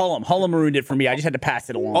not me, it's Hullum. Hullum ruined it for me. I just had to pass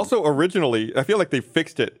it along. Also, originally, I feel like they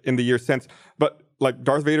fixed it in the years since, but like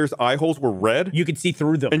Darth Vader's eye holes were red. You could see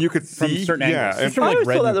through them. And you could from see certain angles. and from, like, I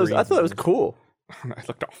red and green. thought that was cool. it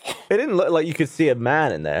looked awful. It didn't look like you could see a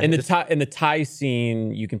man in there. In the tie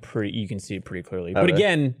scene, you can see it pretty clearly. But really?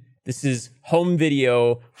 again, this is home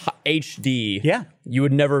video HD. Yeah. You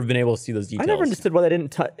would never have been able to see those details. I never understood why they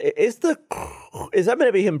didn't. Is that meant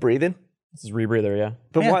to be him breathing? This is rebreather, yeah.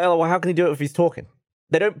 But why? How can he do it if he's talking?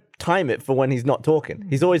 They don't time it for when he's not talking.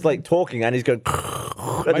 He's always like talking and he's going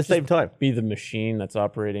at the same time. Be the machine that's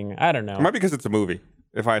operating. I don't know. It might be because it's a movie,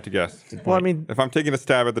 if I had to guess. Well, I mean, If I'm taking a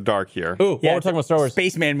stab at the dark here. Ooh, while we're talking about Star Wars,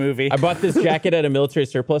 Spaceman movie. I bought this jacket at a military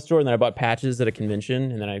surplus store, and then I bought patches at a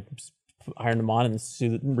convention, and then I ironed them on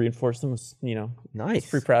and reinforced them. nice.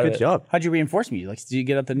 Pretty proud of Good it. job. How'd you reinforce me? Like, did you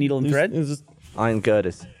get out the needle and thread? It was just, Iron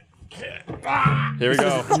girders. Here we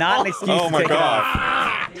go. Not an excuse Oh to my take it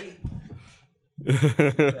off.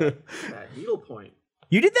 god. needle point.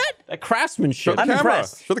 You did that? That craftsmanship. I'm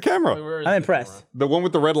impressed. Show the camera. I'm impressed. The one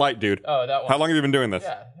with the red light, dude. Oh, that one. How long have you been doing this?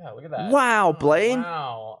 Yeah, look at that. Wow, Blaine.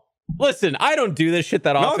 Wow. Listen, I don't do this shit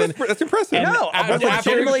that No, often. that's impressive. And No, after- that's what after-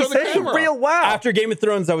 generally show the say. camera. Real wow. After Game of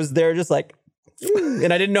Thrones, I was there just like,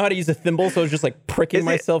 and I didn't know how to use a thimble, so I was just like pricking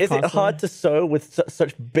myself. Is it constantly. hard to sew with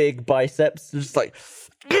such big biceps? Just like,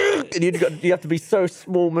 and you have to be so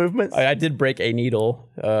small movements. I did break a needle,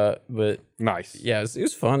 but Nice. yeah, it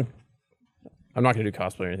was fun. I'm not gonna do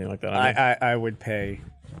cosplay or anything like that. I would pay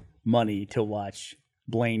money to watch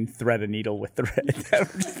Blaine thread a needle with thread.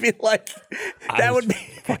 That would just be like, that would be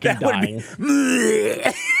fucking that would be-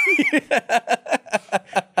 dying.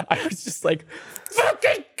 I was just like,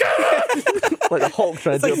 Like the Hulk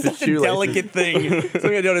trying It's to do like up his such a shoelaces. delicate thing.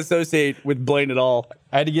 Something I don't associate with Blaine at all.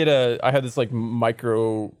 I had to get I had this like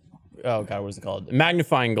micro, oh god, what is it called?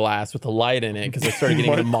 Magnifying glass with a light in it because I started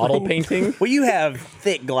getting into model painting. Well, you have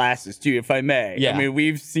thick glasses too, if I may. Yeah. I mean,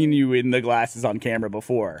 we've seen you in the glasses on camera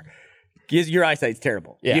before. Your eyesight's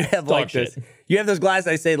terrible. Yeah, You have dog like shit. this. You have those glasses.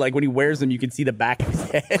 I say like when he wears them, you can see the back of his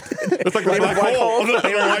head. It's like a black hole.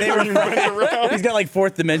 He's got like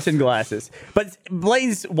fourth dimension glasses. But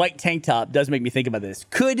Blaine's white tank top does make me think about this.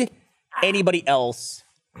 Could anybody else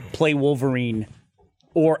play Wolverine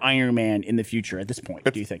or Iron Man in the future at this point,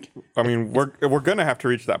 do you think? I mean, we're gonna have to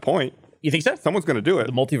reach that point. You think so? Someone's going to do it.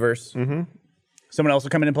 The multiverse. Someone else will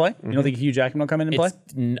come in and play? You don't think Hugh Jackman will come in and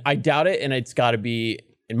play? I doubt it, and it's got to be,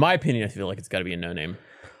 in my opinion, I feel like it's got to be a no-name.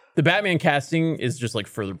 The Batman casting is just like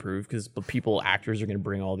further proof because actors are going to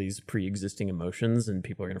bring all these pre-existing emotions, and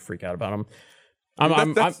people are going to freak out about them.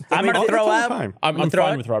 I'm going to throw out. I'm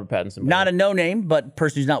fine with Robert Pattinson. Not a no-name, but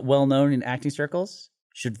person who's not well-known in acting circles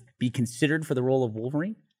should be considered for the role of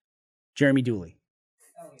Wolverine. Jeremy Dooley.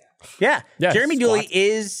 Yeah, Jeremy Dooley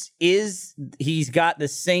is he's got the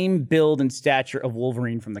same build and stature of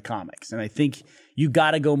Wolverine from the comics, and I think you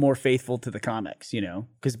got to go more faithful to the comics,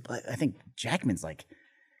 because I think Jackman's like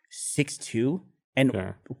 6'2",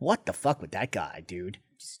 and what the fuck with that guy, dude?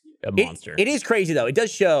 A monster. It is crazy though. It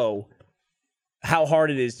does show how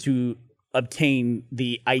hard it is to obtain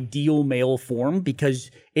the ideal male form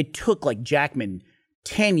because it took like Jackman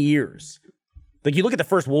 10 years. Like you look at the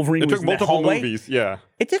first Wolverine. It took multiple movies. Yeah,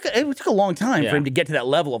 it took a long time for him to get to that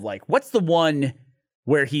level of like, what's the one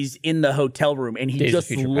where he's in the hotel room and he just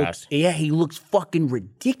looks, he looks fucking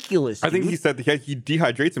ridiculous. I think he said he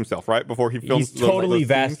dehydrates himself right before he films. He's totally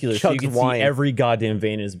vascular, so you can wine. see every goddamn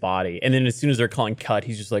vein in his body. And then as soon as they're calling cut,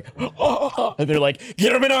 he's just like, oh, and they're like,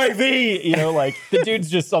 get him an IV. Like the dude's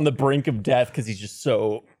just on the brink of death because he's just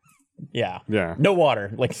so, no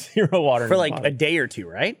water, like zero water for like a day or two,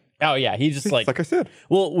 right? Oh yeah, he just like I said.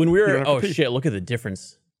 Well, when we were shit, look at the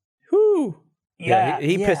difference. Whoo. Yeah,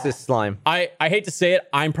 he pisses slime. I hate to say it,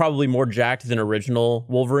 I'm probably more jacked than original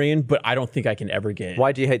Wolverine, but I don't think I can ever get.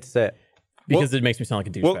 Why do you hate to say it? Because it makes me sound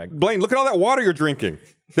like a douchebag. Well, Blaine, look at all that water you're drinking.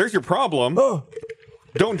 There's your problem.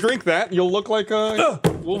 Don't drink that. You'll look like a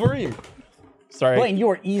Wolverine. Sorry. Blaine, you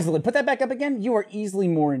are easily, put that back up again. You are easily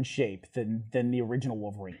more in shape than the original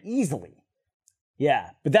Wolverine. Easily.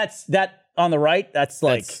 Yeah, but that on the right, that's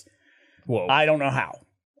like, whoa. I don't know how.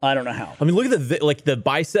 I mean, look at the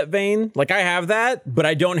bicep vein. Like I have that, but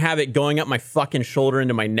I don't have it going up my fucking shoulder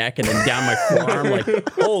into my neck and then down my forearm. Like,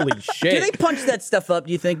 holy shit. Do they punch that stuff up,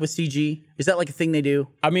 do you think, with CG? Is that like a thing they do?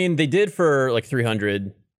 I mean, they did for like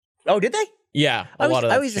 300. Oh, did they? Yeah, a lot of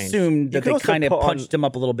that. I always assumed that they kind of punched him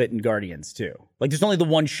up a little bit in Guardians too. Like, there's only the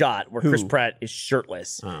one shot where Chris Pratt is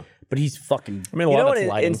shirtless, but he's fucking. I mean, a lot of it's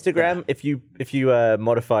lighting. Instagram, if you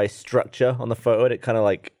modify structure on the photo, it kind of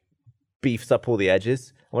like beefs up all the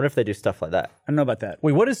edges. I wonder if they do stuff like that. I don't know about that.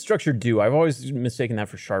 Wait, what does structure do? I've always mistaken that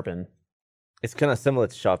for sharpen. It's kind of similar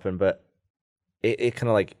to sharpen, but it kind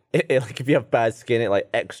of like like if you have bad skin, it like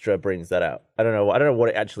extra brings that out. I don't know what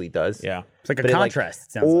it actually does. Yeah, it's like a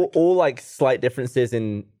contrast. Like, all like slight differences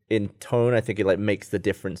in tone. I think it like makes the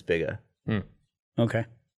difference bigger. Okay,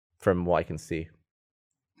 from what I can see.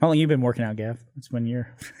 How long you been working out, Gav? It's 1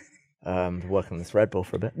 year. Working on this Red Bull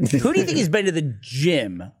for a bit. Who do you think has been to the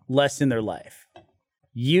gym less in their life?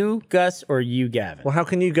 You, Gus, or you, Gavin? Well, how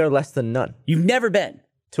can you go less than none? You've never been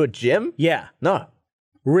to a gym? Yeah. No.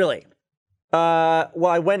 Really? Well,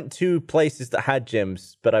 I went to places that had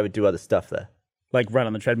gyms, but I would do other stuff there. Like run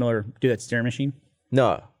on the treadmill or do that stair machine?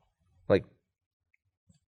 No. Like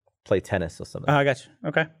play tennis or something. Oh, I got you.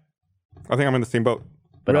 Okay. I think I'm in the same boat.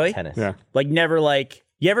 But really? Not tennis. Yeah. Like never like,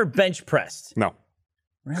 you ever bench pressed? No.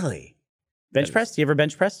 Really? Bench pressed? You ever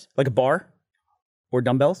bench pressed? Like a bar? Or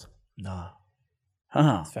dumbbells? No.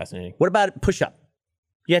 It's fascinating. What about push-up?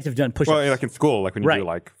 You have to have done push-ups. Well, like in school, like when you do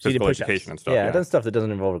like physical education and stuff. Yeah, I've done stuff that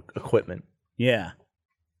doesn't involve equipment. Yeah.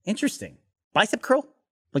 Interesting. Bicep curl?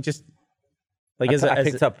 Like just like I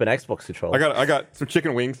picked up an Xbox controller. I got some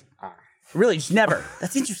chicken wings. Really? Just never.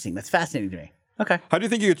 That's interesting. That's fascinating to me. Okay. How do you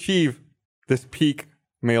think you achieve this peak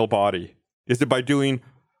male body? Is it by doing,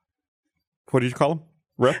 what did you call them?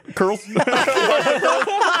 Rep curls? It's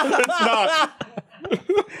not.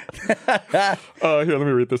 Here, let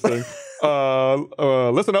me read this thing.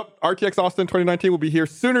 Listen up. RTX Austin 2019 will be here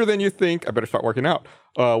sooner than you think. I better start working out.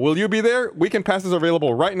 Will you be there? Weekend passes are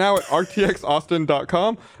available right now at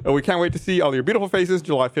rtxaustin.com. We can't wait to see all your beautiful faces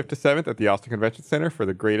July 5th to 7th at the Austin Convention Center for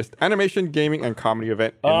the greatest animation, gaming, and comedy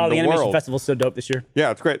event in the world. The Animation Festival's so dope this year.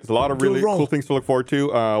 Yeah, it's great. There's a lot of really cool things to look forward to.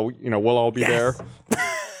 We'll all be there.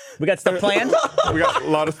 We got stuff planned. We got a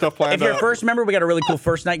lot of stuff planned. If you're a first member, we got a really cool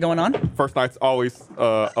first night going on. First night's always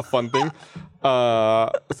a fun thing.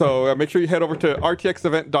 So make sure you head over to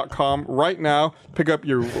rtxevent.com right now. Pick up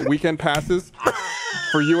your weekend passes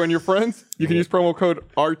for you and your friends. You can use promo code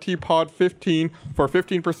RTPod15 for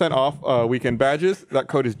 15% off weekend badges. That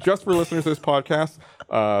code is just for listeners to this podcast.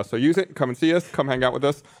 So use it. Come and see us. Come hang out with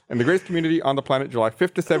us in the greatest community on the planet, July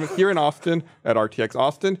 5th to 7th here in Austin at RTX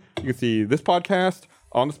Austin. You can see this podcast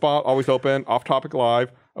on the spot, always open, off topic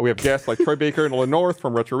live. We have guests like Troy Baker and Nolan North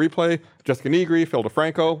from Retro Replay, Jessica Negri, Phil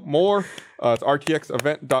DeFranco, more. It's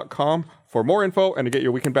rtxevent.com for more info and to get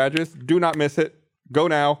your weekend badges. Do not miss it. Go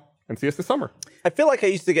now and see us this summer. I feel like I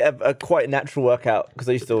used to get a quite natural workout because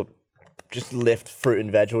I used to just lift fruit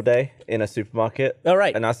and veg all day in a supermarket. Oh,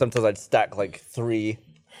 right. And now sometimes I'd stack like 3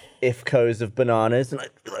 IFCOs of bananas, and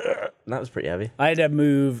that was pretty heavy. I had to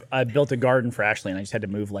move. I built a garden for Ashley, and I just had to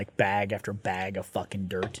move like bag after bag of fucking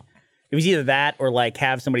dirt. It was either that or like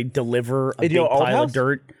have somebody deliver a big pile of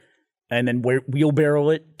dirt and then wheelbarrow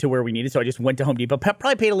it to where we needed. So I just went to Home Depot,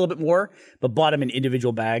 probably paid a little bit more, but bought them in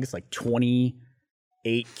individual bags, like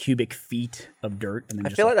 28 cubic feet of dirt. And then I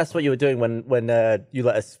feel like that's what you were doing when you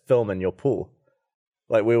let us film in your pool.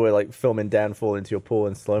 Like we were like filming Dan fall into your pool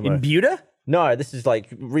in slow-mo. In Buda? No, this is like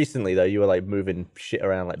recently though. You were like moving shit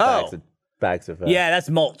around like bags of. Yeah, that's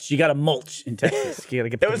mulch. You got to mulch in Texas. You got to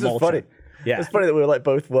get. It was just funny. Yeah, it's funny that we were like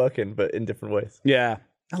both working, but in different ways. Yeah,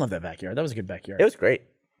 I love that backyard. That was a good backyard. It was great.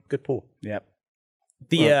 Good pool. Yep.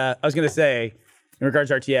 I was gonna say, in regards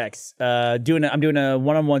to RTX, I'm doing a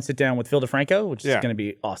one-on-one sit down with Phil DeFranco, which is gonna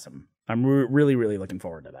be awesome. I'm really, really looking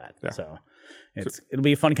forward to that. Yeah. So it'll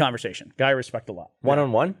be a fun conversation. Guy I respect a lot.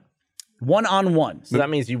 One-on-one. One-on-one. So that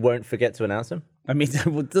means you won't forget to announce him? I mean,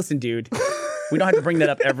 listen, dude. We don't have to bring that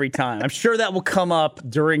up every time. I'm sure that will come up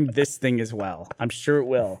during this thing as well. I'm sure it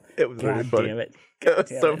will. It was really funny. Damn it. It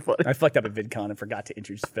was so funny. I fucked up at VidCon and forgot to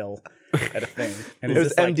introduce Phil at a thing. And it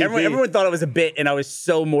was like, everyone thought it was a bit, and I was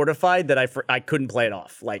so mortified that I couldn't play it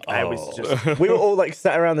off. Like, I was just... We were all like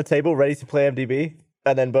sat around the table ready to play MDB,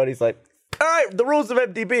 and then Bernie's like, all right, the rules of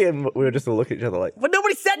MDB, and we were just all looking at each other like... But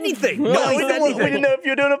nobody said anything. We didn't know if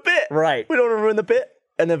you were doing a bit. Right. We don't want to ruin the bit.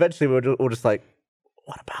 And eventually we were all just like,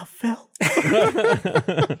 what about Phil?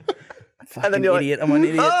 And then you're idiot. I'm an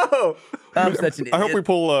idiot. Oh, I'm such an idiot. I hope we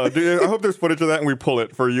pull. I hope there's footage of that and we pull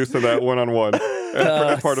it for use of that one-on-one.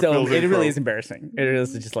 As part of Phil's it intro. really is embarrassing. It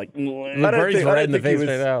is just like Birdie's right in the face right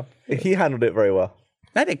now. He handled it very well.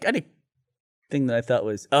 I had a thing that I thought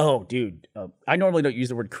was, oh, dude. I normally don't use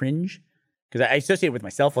the word cringe because I associate it with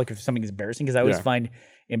myself. Like if something is embarrassing, because I always find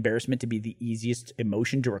embarrassment to be the easiest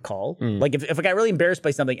emotion to recall. Like if I got really embarrassed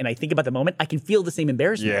by something and I think about the moment, I can feel the same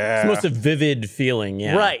embarrassment. Yeah, it's the most vivid feeling.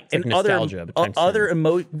 Yeah, right. It's like and nostalgia. other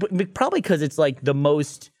emotion, probably because it's like the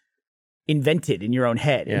most invented in your own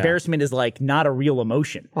head. Yeah. Embarrassment is like not a real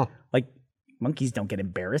emotion. Like monkeys don't get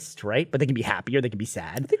embarrassed, right? But they can be happy or they can be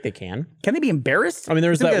sad. I think they can. Can they be embarrassed? I mean,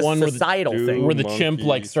 there's that one societal thing where the chimp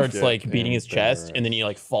like starts like beating his chest, and then he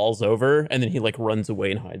like falls over, and then he like runs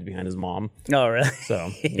away and hides behind his mom. Oh, really?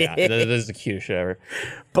 So yeah, that is the cutest shit ever.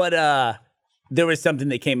 But there was something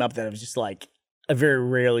that came up that I was just like, I very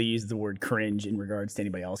rarely use the word cringe in regards to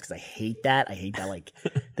anybody else because I hate that. I hate that like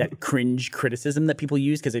that cringe criticism that people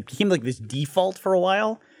use because it became like this default for a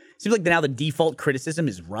while. It seems like now the default criticism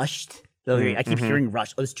is rushed. So I keep hearing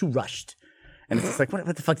rush. Oh, it's too rushed. And it's just like, what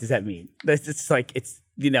the fuck does that mean? It's like, it's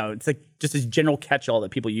like just this general catch-all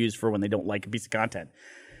that people use for when they don't like a piece of content.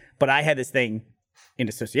 But I had this thing in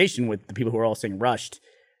association with the people who are all saying rushed.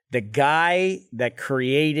 The guy that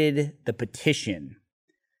created the petition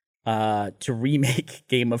to remake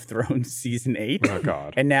Game of Thrones Season 8. Oh,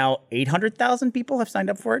 God. And now 800,000 people have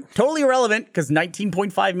signed up for it. Totally irrelevant because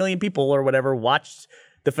 19.5 million people or whatever watched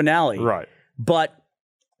the finale. Right. But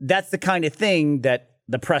that's the kind of thing that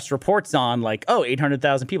the press reports on, like, oh,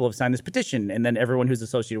 800,000 people have signed this petition. And then everyone who's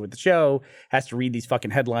associated with the show has to read these fucking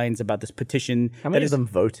headlines about this petition. How many of them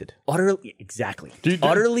voted? Utterly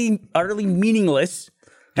utterly meaningless.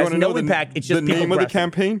 Has no impact. It's just the name of the graphing.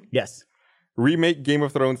 campaign? Yes. Remake Game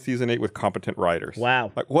of Thrones Season 8 with competent writers.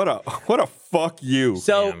 Wow. Like, what a fuck you.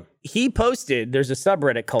 So he posted, there's a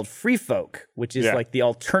subreddit called Free Folk, which is like the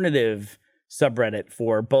alternative subreddit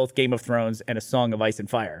for both Game of Thrones and A Song of Ice and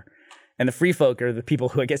Fire. And the Free Folk are the people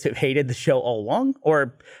who I guess have hated the show all along,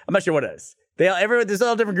 or I'm not sure what it is. There's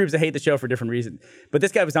all different groups that hate the show for different reasons. But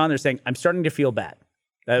this guy was on there saying, I'm starting to feel bad.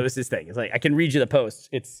 That was his thing. It's like, I can read you the post.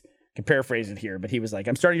 I can paraphrase it here, but he was like,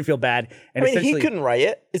 I'm starting to feel bad. And I mean, he couldn't write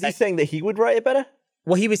it. Is he saying that he would write it better?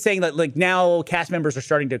 Well, he was saying that like now cast members are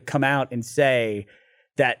starting to come out and say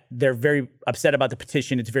that they're very upset about the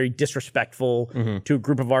petition. It's very disrespectful to a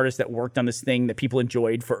group of artists that worked on this thing that people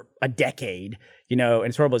enjoyed for a decade, and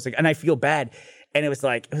it's horrible. It's like, and I feel bad. And it was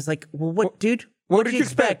like, well, what, dude? What did you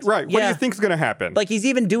expect? Right. What do you think's going to happen? Like, he's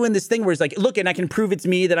even doing this thing where he's like, look, and I can prove it's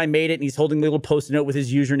me that I made it. And he's holding a little post-it note with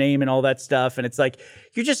his username and all that stuff. And it's like,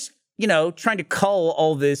 you're just, trying to cull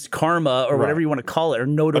all this karma or whatever you want to call it, or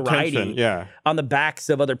notoriety on the backs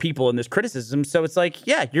of other people in this criticism. So it's like,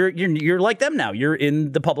 yeah, you're like them now. You're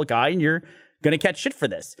in the public eye and you're going to catch shit for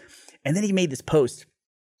this. And then he made this post.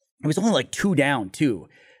 It was only like 2 down too,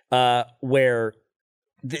 where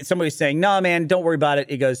somebody was saying, no, man, don't worry about it.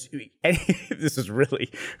 He goes, and this is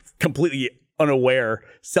really completely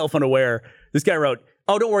self-unaware. This guy wrote,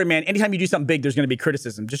 oh, don't worry, man. Anytime you do something big, there's going to be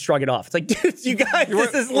criticism. Just shrug it off. It's like, dude, you guys,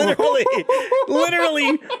 this is literally what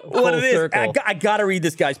it is. circle. I got to read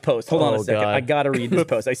this guy's post. Hold on a Oh, second. God. I got to read this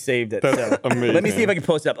post. I saved it. That's amazing. Let me see if I can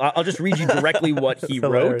post it up. I'll just read you directly what he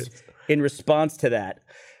wrote hilarious. in response to that.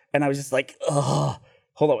 And I was just like, oh,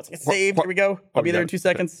 hold on. It's saved. Here we go. I'll be there in 2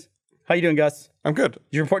 seconds. How you doing, Gus? I'm good. Did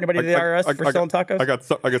you report anybody to the IRS for selling tacos? I got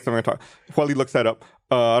something to talk. While he looks that up,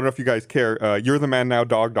 I don't know if you guys care.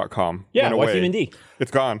 You'rethemannowdog.com. Yeah, went away. Joaquin D.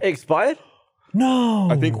 It's gone. It expired? No.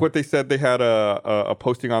 I think what they said, they had a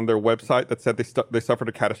posting on their website that said they suffered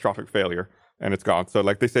a catastrophic failure and it's gone. So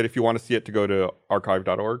like they said, if you want to see it, to go to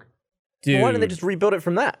archive.org. Dude. Why didn't they just rebuild it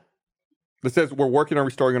from that? It says we're working on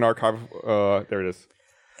restoring an archive. There it is.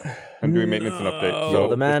 I'm doing maintenance and updates. So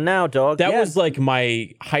The man now, dog. That Yeah. was like my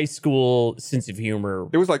high school sense of humor.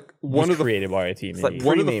 it was like one of the created by a team. like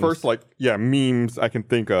one of the Pre-memes. first memes I can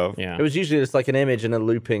think of. Yeah. It was usually just like an image and a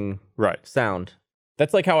looping Right. sound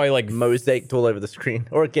That's like how I like mosaiced all over the screen,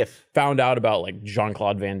 or a GIF. found out about like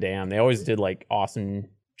Jean-Claude Van Damme. They always did like awesome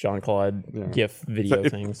Jean-Claude GIF video So it's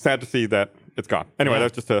things. sad to see that it's gone. Anyway, Yeah.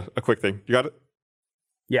 that's just a quick thing. You got it?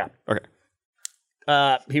 Yeah. Okay.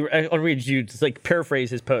 I'll read you, just like paraphrase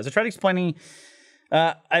his post. I tried explaining.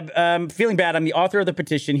 I'm feeling bad. I'm the author of the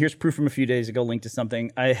petition. Here's proof from a few days ago, linked to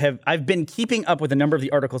something. I've been keeping up with a number of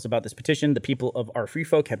the articles about this petition. The people of our free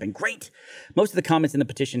folk have been great. Most of the comments in the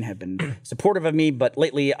petition have been supportive of me, but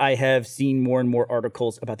lately I have seen more and more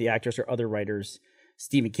articles about the actors or other writers.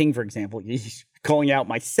 Stephen King, for example, he's calling out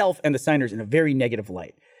myself and the signers in a very negative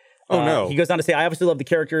light. Oh, no. He goes on to say, I obviously love the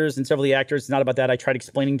characters and several of the actors. It's not about that. I tried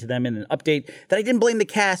explaining to them in an update that I didn't blame the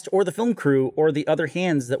cast or the film crew or the other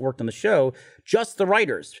hands that worked on the show, just the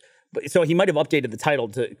writers. So he might have updated the title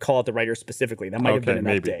to call out the writers specifically. That might have been an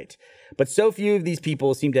update. But so few of these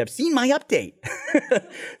people seem to have seen my update.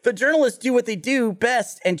 The journalists do what they do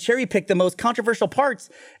best and cherry pick the most controversial parts.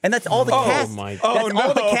 And that's all the cast. my- That's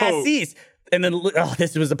all the cast sees. And then,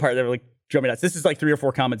 this was the part that really drove me nuts. This is like 3 or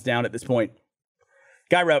 4 comments down at this point.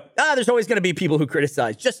 Guy wrote, there's always going to be people who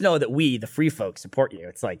criticize. Just know that we, the free folks, support you.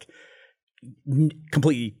 It's like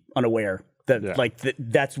completely unaware that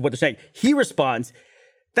that's what they're saying. He responds,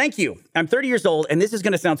 thank you. I'm 30 years old, and this is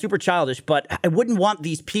going to sound super childish, but I wouldn't want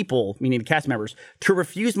these people, meaning the cast members, to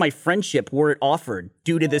refuse my friendship were it offered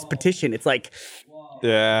due to this petition. It's like,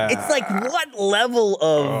 it's like what level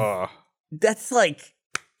of, that's like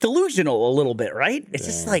delusional a little bit, right? It's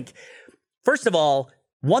just like, first of all,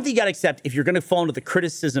 one thing you got to accept if you're going to fall into the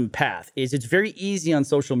criticism path is it's very easy on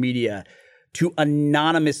social media to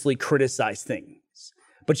anonymously criticize things.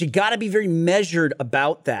 But you got to be very measured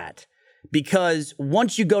about that because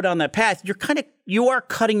once you go down that path, you are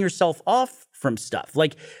cutting yourself off from stuff.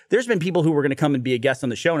 Like there's been people who were going to come and be a guest on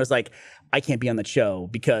the show and it's like, I can't be on that show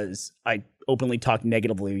because I openly talk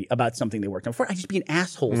negatively about something they worked on before. I just be an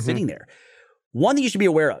asshole sitting there. One thing you should be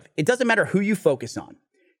aware of, it doesn't matter who you focus on.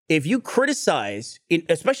 If you criticize,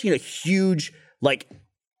 especially in a huge, like,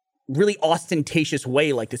 really ostentatious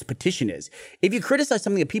way like this petition is, if you criticize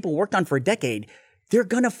something that people worked on for a decade, they're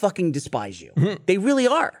gonna fucking despise you. They really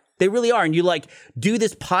are. They really are. And you, like, do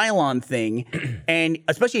this pylon thing, and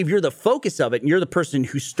especially if you're the focus of it and you're the person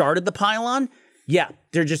who started the pylon, yeah,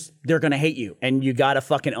 they're gonna hate you. And you gotta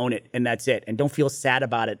fucking own it, and that's it. And don't feel sad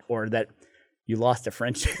about it or that you lost a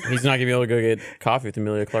friendship. He's not gonna be able to go get coffee with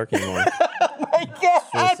Emilia Clarke anymore. My God.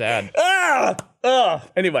 It's really sad.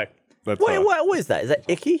 Anyway, That's, What is that? Is that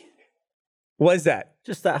icky? what is that?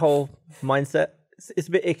 Just that whole mindset? It's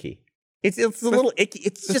a bit icky. It's a little icky.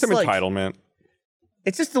 It's just just some like entitlement.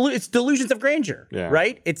 it's just it's delusions of grandeur, Yeah.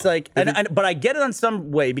 right? It's like, but I get it on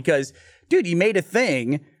some way because, dude, you made a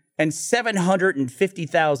thing and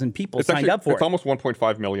 750,000 people signed up for It's it. almost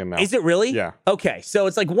 1.5 million now. Is it really? Yeah. Okay, so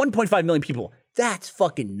it's like 1.5 million people. That's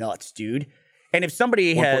fucking nuts, dude. And if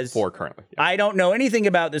somebody has, 1.4 currently. Yeah. I don't know anything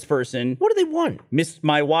about this person. What do they want?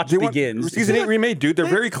 My watch They want begins. season 8 remade, dude. They're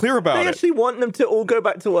very clear about They it. actually want them to all go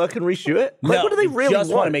back to work and reshoot it? Like, No, what do they really just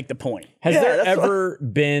want want? to make the point. Has Yeah, there that's what- ever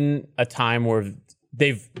been a time where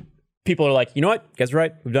people are like, you know what? You guys are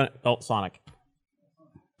right. We've done it. Oh, Sonic.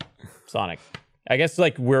 I guess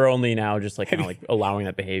like we're only now just like kind of like allowing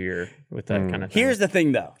that behavior with that kind of thing. Here's the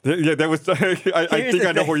thing, though. Yeah, that was. I think the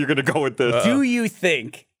I know thing. where you're going to go with this. Do you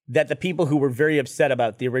think that the people who were very upset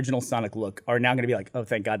about the original Sonic look are now going to be like, oh,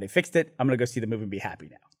 thank God they fixed it. I'm going to go see the movie and be happy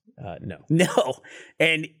now. No. No.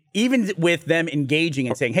 And even with them engaging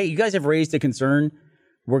and saying, hey, you guys have raised a concern.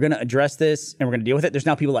 We're going to address this and we're going to deal with it. There's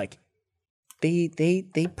now people like,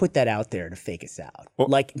 they put that out there to fake us out.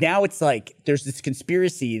 Like now it's like there's this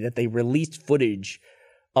conspiracy that they released footage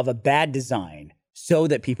of a bad design so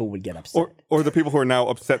that people would get upset. Or the people who are now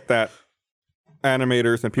upset that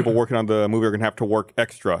animators and people working on the movie are going to have to work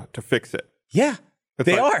extra to fix it. Yeah,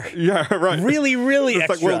 they are. Yeah, right. Really, really it's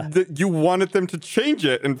extra. like, well, you wanted them to change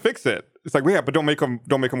it and fix it. It's like, well, yeah, but don't make them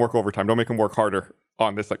work overtime. Don't make them work harder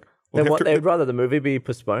on this. Like, well, they'd rather the movie be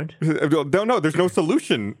postponed. No, there's no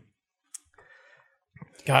solution.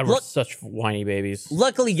 God, we're such whiny babies.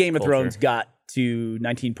 Luckily, Game of Thrones got to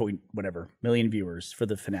 19 point whatever million viewers for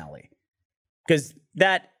the finale, because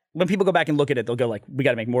that when people go back and look at it, they'll go like, "We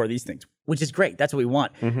got to make more of these things," which is great. That's what we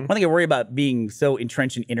want. One thing I worry about being so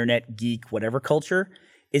entrenched in internet geek whatever culture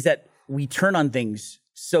is that we turn on things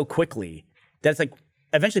so quickly that it's like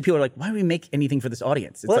eventually people are like, "Why do we make anything for this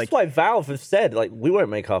audience?" It's Well, that's why Valve have said like we won't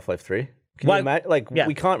make Half-Life 3. Can you imagine? Like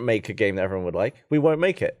we can't make a game that everyone would like. We won't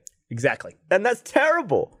make it. Exactly. And that's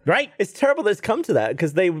terrible. Right? It's terrible that it's come to that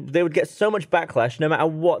because they would get so much backlash no matter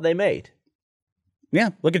what they made.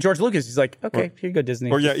 Yeah. Look at George Lucas. He's like, okay, here you go, Disney.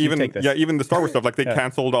 Or Just take this. even the Star Wars stuff. Like they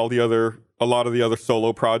canceled a lot of the other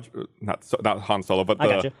solo projects, not Han Solo, but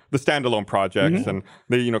the standalone projects, and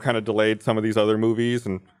they kind of delayed some of these other movies.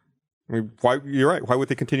 And I mean, you're right. Why would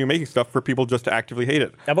they continue making stuff for people just to actively hate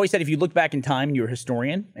it? I've always said if you look back in time and you're a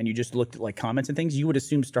historian and you just looked at like comments and things, you would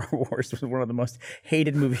assume Star Wars was one of the most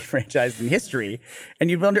hated movie franchises in history, and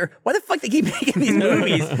you'd wonder why the fuck they keep making these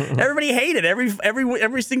movies. Everybody hated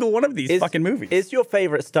every single one of these fucking movies. Is your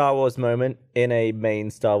favorite Star Wars moment in a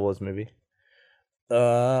main Star Wars movie?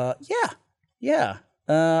 Yeah.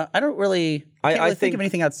 I don't really. I think of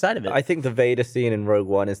anything outside of it. I think the Vader scene in Rogue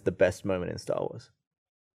One is the best moment in Star Wars.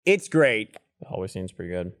 It's great. The hallway scene's pretty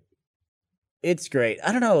good. It's great.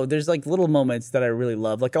 I don't know. There's like little moments that I really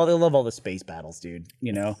love. Like, I love all the space battles, dude.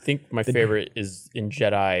 I think my favorite is in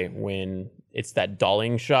Jedi when it's that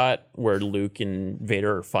dolling shot where Luke and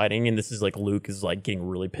Vader are fighting, and this is like Luke is like getting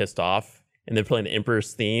really pissed off, and they're playing the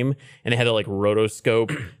Emperor's theme, and they had to like rotoscope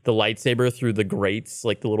the lightsaber through the grates,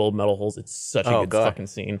 like the little metal holes. It's such a good fucking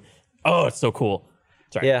scene. Oh, it's so cool.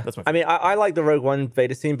 Sorry, yeah, that's my favorite. I mean, I like the Rogue One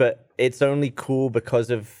Vader scene, but it's only cool because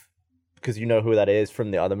you know who that is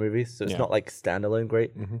from the other movies, so it's not like standalone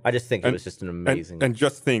great. I just think it was just an amazing. And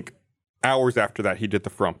just think, hours after that, he did the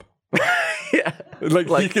frump. Yeah, like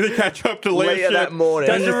he could catch up to later that morning.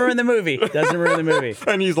 Doesn't ruin the movie.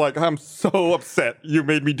 And he's like, I'm so upset you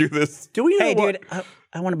made me do this. Do we know Hey, dude,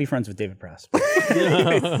 I want to be friends with David Prowse.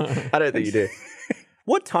 I don't think you do.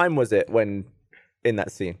 What time was it when in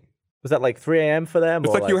that scene? Was that like 3 a.m. for them?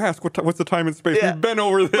 It's like you ask, what's the time and space? Yeah. We've been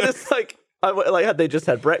over this. But it's like had they just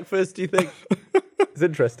had breakfast, do you think? It's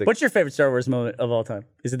interesting. What's your favorite Star Wars moment of all time?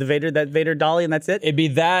 Is it that Vader dolly and that's it? It'd be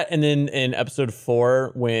that, and then in episode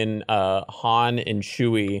 4 when Han and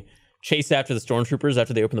Chewie chase after the stormtroopers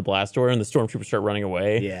after they open the blast door and the stormtroopers start running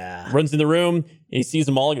away. Yeah. Runs in the room, and he sees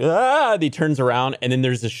them all, he turns around, and then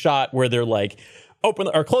there's a shot where they're like, open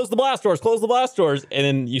or close the blast doors, and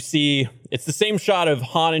then you see it's the same shot of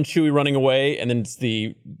Han and Chewie running away, and then it's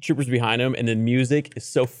the troopers behind them, and the music is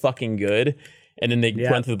so fucking good, and then they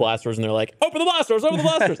run through the blast doors, and they're like, open the blast doors.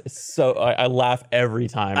 It's so I laugh every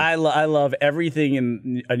time. I love everything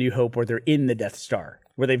in A New Hope where they're in the Death Star,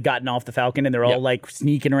 where they've gotten off the Falcon and they're all like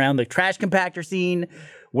sneaking around the trash compactor scene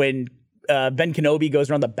when Ben Kenobi goes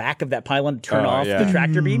around the back of that pylon to turn off the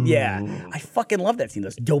tractor beam. Yeah. I fucking love that scene.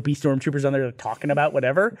 Those dopey stormtroopers on there talking about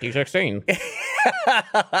whatever. D16.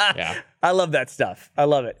 Yeah. I love that stuff. I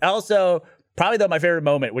love it. Also, probably though my favorite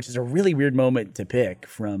moment, which is a really weird moment to pick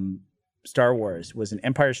from Star Wars, was in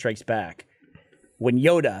Empire Strikes Back when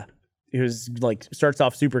Yoda, who's like starts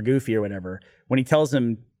off super goofy or whatever, when he tells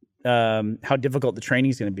him how difficult the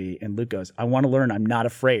training is going to be, and Luke goes, "I want to learn. I'm not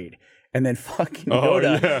afraid." And then fucking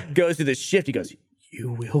Yoda goes through this shift. He goes,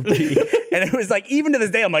 "You will be." And it was like, even to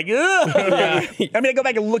this day, I'm like, ugh. I mean, I go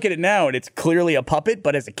back and look at it now, and it's clearly a puppet.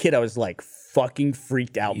 But as a kid, I was like fucking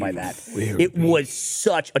freaked out by that. It was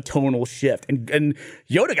such a tonal shift. And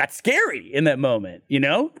Yoda got scary in that moment,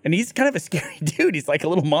 And he's kind of a scary dude. He's like a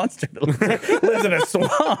little monster that lives in a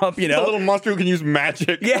swamp, A little monster who can use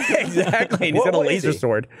magic. Yeah, exactly. And he's got a laser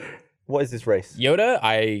sword. What is this race? Yoda,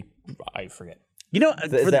 I forget.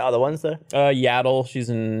 Is there other ones though? Yaddle, she's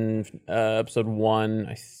in episode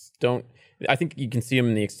 1. I think you can see him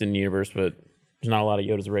in the extended universe, but there's not a lot of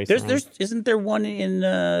Yoda's race. Isn't there one in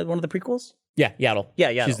one of the prequels? Yeah, Yaddle.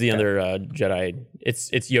 Yeah, Yaddle. She's the other Jedi. It's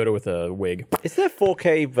Yoda with a wig. Is there a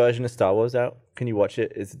 4K version of Star Wars out? Can you watch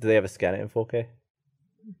it? Do they ever scan it in 4K?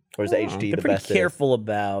 Or is HD the best? They're pretty careful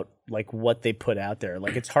about like what they put out there.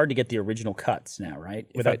 Like it's hard to get the original cuts now, right?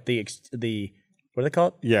 Without the what do they call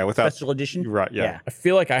it? Yeah, without special edition. Right. Yeah. I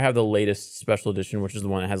feel like I have the latest special edition, which is the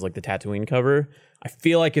one that has like the Tatooine cover. I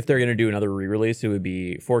feel like if they're gonna do another re-release, it would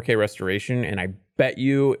be 4K restoration, and I bet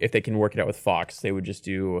you if they can work it out with Fox, they would just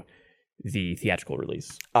do the theatrical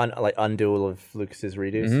release. Undo all of Lucas's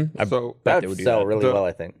redos. So That would sell really well,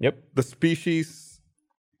 I think. Yep. the species,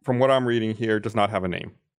 from what I'm reading here, does not have a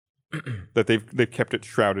name. That they've kept it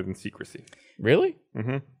shrouded in secrecy. Really?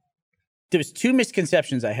 There was 2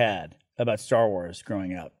 misconceptions I had about Star Wars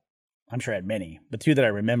growing up. I'm sure I had many, but 2 that I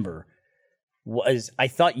remember was I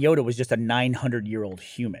thought Yoda was just a 900-year-old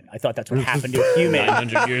human. I thought that's what happened to a human.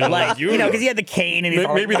 900 years old. Like, you know, because he had the cane and his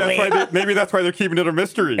Maybe that's why they're keeping it a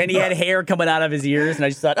mystery. and he had hair coming out of his ears, and I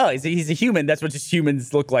just thought, oh, he's a human. That's what just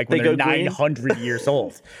humans look like when They they're go green? 900 years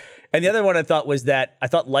old. And the other one I thought was that I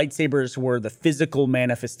thought lightsabers were the physical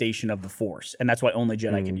manifestation of the Force, and that's why only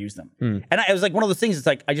Jedi can use them. And it was like one of those things. It's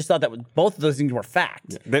like I just thought that both of those things were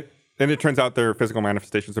fact. Then it turns out their physical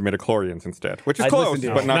manifestations are midichlorians instead, which is I'd close, listen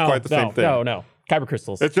to but it. not quite the same thing. No. Kyber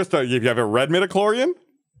crystals. It's just if you have a red midichlorian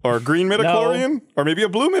or a green midichlorian or maybe a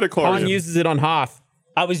blue midichlorian. Han uses it on Hoth.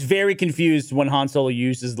 I was very confused when Han Solo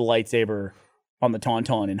uses the lightsaber on the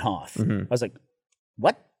Tauntaun in Hoth. I was like,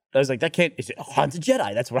 what? I was like, that can't. Han's a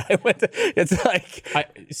Jedi. That's what I went to. It's like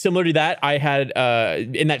Similar to that, I had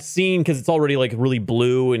in that scene, because it's already like really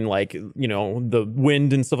blue and like, you know, the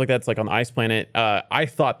wind and stuff like that. It's like on the ice planet. I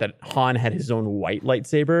thought that Han had his own white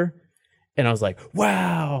lightsaber. And I was like,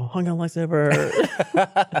 wow, Han got a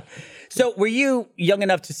lightsaber. So were you young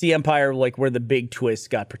enough to see Empire, like where the big twist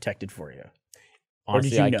got protected for you? Honestly,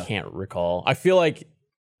 did you I know? can't recall. I feel like,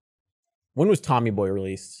 when was Tommy Boy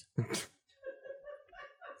released?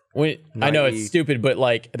 I know it's stupid, but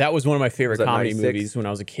like that was one of my favorite that comedy 96? movies when I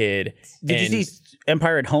was a kid. Did you see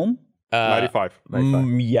Empire at Home? 95.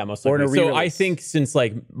 Yeah, most Or in a likely. So I re-release. think since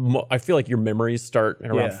like I feel like your memories start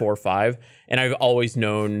at around Yeah. 4 or 5, and I've always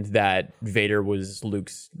known that Vader was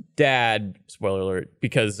Luke's dad. Spoiler alert,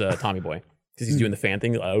 because Tommy Boy, because he's doing the fan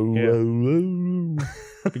thing.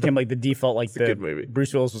 Became like the default, like the good movie.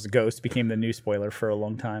 Bruce Willis was a ghost, became the new spoiler for a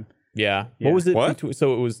long time. Yeah. What was it? What?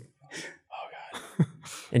 So it was. Oh god.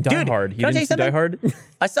 And Die Dude, Hard. can I tell you See Die something? Hard?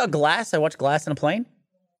 I saw Glass. I watched Glass in a plane.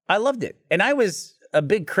 I loved it, and I was a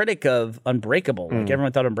big critic of Unbreakable. Like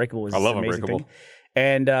everyone thought Unbreakable was I love this amazing Unbreakable. thing.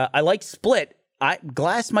 And I liked Split.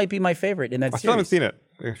 Glass might be my favorite in that I still haven't series. seen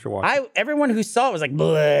it. I should watch it. Everyone who saw it was like,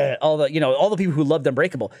 bleh, all the people who loved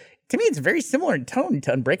Unbreakable. To me, it's very similar in tone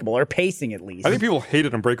to Unbreakable, or pacing at least. I think people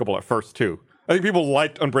hated Unbreakable at first too. I think people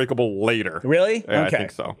liked Unbreakable later. Really? Yeah, okay. I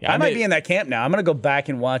think so. I might be in that camp now. I'm gonna go back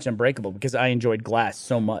and watch Unbreakable because I enjoyed Glass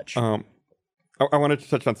so much. I wanted to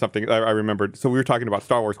touch on something I remembered. So we were talking about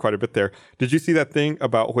Star Wars quite a bit there. Did you see that thing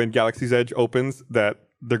about when Galaxy's Edge opens that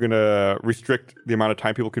they're going to restrict the amount of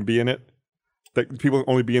time people can be in it? That people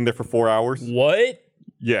only be in there for 4 hours? What?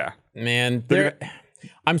 Yeah. Man,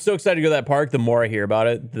 I'm so excited to go to that park. The more I hear about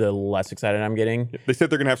it, the less excited I'm getting. They said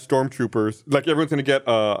they're going to have stormtroopers. Like everyone's going to get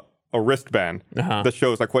a wristband that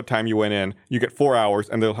shows like what time you went in. You get 4 hours,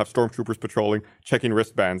 and they'll have stormtroopers patrolling, checking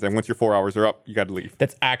wristbands. And once your 4 hours are up, you got to leave.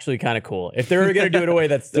 That's actually kind of cool. If they were going to do it away,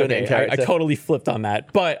 that's Do it in okay. I character. totally flipped on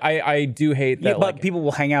that. But I do hate that. yeah, but like, people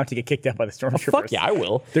will hang out to get kicked out by the stormtroopers. fuck yeah, I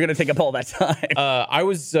will. They're gonna take up all that time. I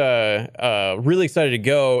was really excited to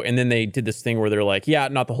go, and then they did this thing where they're like, yeah,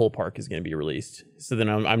 not the whole park is going to be released. So then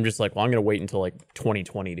I'm just like, well, I'm going to wait until like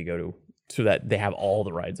 2020 to go to, so that they have all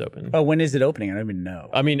the rides open. Oh, when is it opening? I don't even know.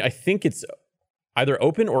 I mean, I think it's either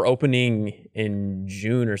open or opening in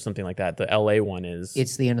June or something like that. The LA one is.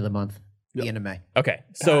 It's the end of the month, the end of May. Okay,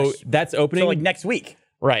 so that's opening. So like next week.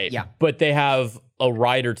 Right. Yeah. But they have a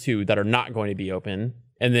ride or two that are not going to be open.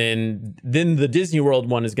 And then the Disney World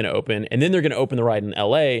one is going to open. And then they're going to open the ride in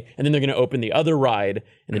LA. And then they're going to open the other ride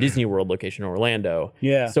in the Disney World location in Orlando.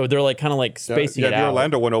 Yeah. So they're like kind of like spacing it the out.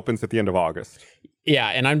 Orlando one opens at the end of August. Yeah.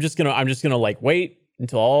 And I'm just gonna like wait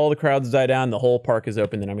until all the crowds die down, the whole park is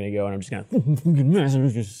open, then I'm gonna go and I'm just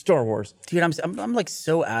gonna Star Wars. Dude, I'm like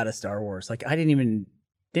so out of Star Wars. Like I didn't even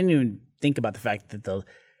think about the fact that the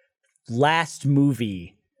last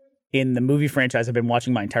movie in the movie franchise I've been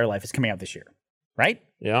watching my entire life is coming out this year, right?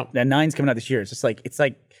 Yeah. That 9's coming out this year. It's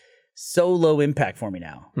like so low impact for me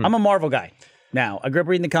now. I'm a Marvel guy now. I grew up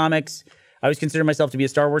reading the comics. I always considered myself to be a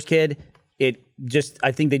Star Wars kid.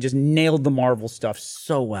 I think they just nailed the Marvel stuff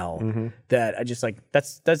so well that I just like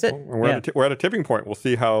that's it. And we're at a tipping point. We'll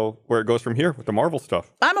see where it goes from here with the Marvel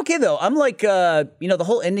stuff. I'm okay though. I'm like, the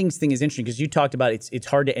whole endings thing is interesting because you talked about it's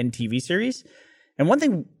hard to end TV series. And one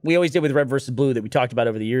thing we always did with Red versus Blue that we talked about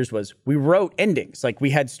over the years was we wrote endings. Like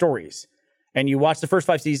we had stories, and you watch the first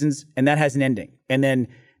 5 seasons, and that has an ending. And then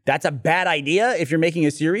that's a bad idea if you're making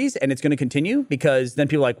a series and it's going to continue, because then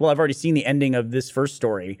people are like, well, I've already seen the ending of this first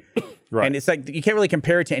story. Right. And it's like you can't really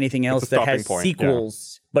compare it to anything else that has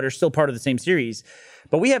sequels but are still part of the same series.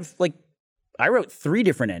 But we have I wrote 3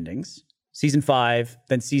 different endings, season 5,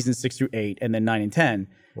 then season 6 through 8, and then 9 and 10.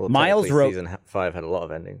 Well, Miles technically, wrote season 5 had a lot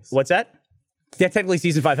of endings. What's that? Yeah, technically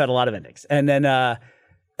season 5 had a lot of endings. And then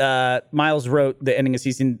Miles wrote the ending of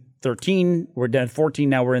season 13. We're done 14.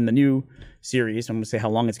 Now we're in the new series. I'm going to say how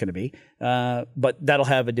long it's going to be. But that'll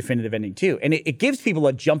have a definitive ending too. And it gives people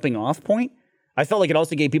a jumping off point. I felt like it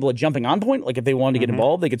also gave people a jumping on point. Like if they wanted to get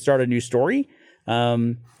involved, they could start a new story.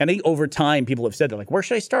 And I think over time, people have said, they're like, where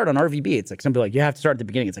should I start on RVB? It's like, some people are like, you have to start at the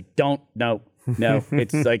beginning. It's like, no.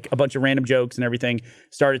 It's like a bunch of random jokes and everything.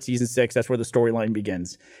 Start at season 6. That's where the storyline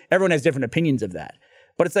begins. Everyone has different opinions of that.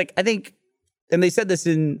 But it's like, I think, and they said this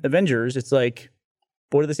in Avengers, it's like,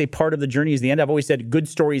 what do they say? Part of the journey is the end. I've always said good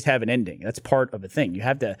stories have an ending. That's part of a thing. You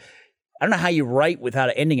have to, I don't know how you write without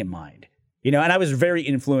an ending in mind. And I was very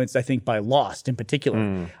influenced, I think, by Lost in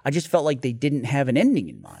particular. I just felt like they didn't have an ending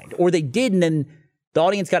in mind. Or they did, and then the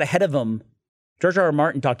audience got ahead of them. George R. R.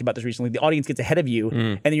 Martin talked about this recently. The audience gets ahead of you,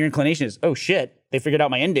 and then your inclination is, oh, shit, they figured out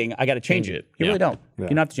my ending. I got to change it. You really don't. Yeah. You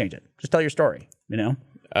don't have to change it. Just tell your story,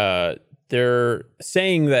 They're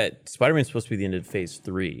saying that Spider-Man's supposed to be the end of Phase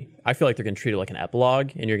 3. I feel like they're going to treat it like an epilogue,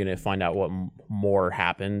 and you're going to find out what more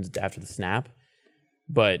happened after the snap.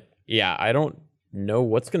 But, yeah, I don't know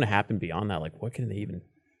what's going to happen beyond that. Like, what can they even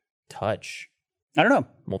touch? I don't know.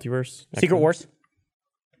 Multiverse? Secret Wars?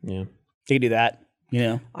 Yeah. They could do that,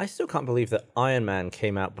 I still can't believe that Iron Man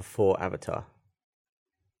came out before Avatar.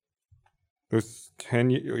 It was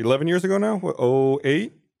 11 years ago now?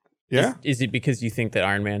 08? Yeah. Is it because you think that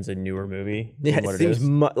Iron Man's a newer movie? Yeah, than what it seems is?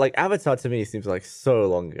 like Avatar to me seems like so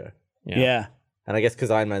long ago. Yeah. And I guess because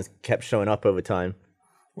Iron Man's kept showing up over time.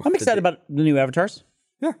 I'm excited about the new Avatars.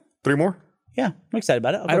 Yeah. 3 more. Yeah, I'm excited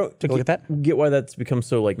about it. I don't take a look at that. Get why that's become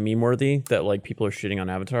so like meme worthy that like people are shitting on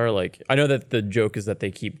Avatar. Like I know that the joke is that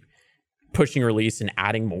they keep pushing release and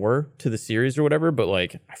adding more to the series or whatever, but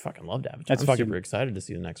like I fucking loved Avatar. I'm super excited to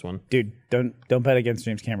see the next one. Dude, don't bet against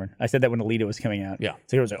James Cameron. I said that when Alita was coming out. Yeah.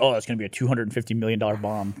 So he was like, oh, that's going to be a $250 million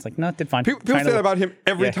bomb. It's like, no, it did fine. People say that about him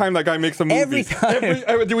every time that guy makes a movie. Every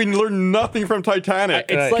time. Do we learn nothing from Titanic?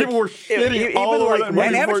 It's like- people were shitting all over that movie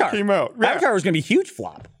before it came out. Yeah. Avatar was going to be a huge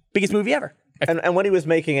flop. Biggest movie ever. And when he was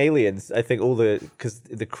making Aliens, I think because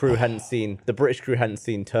the crew the British crew hadn't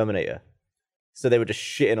seen Terminator. So they were just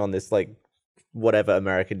shitting on this like whatever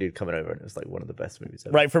American dude coming over, and it was like one of the best movies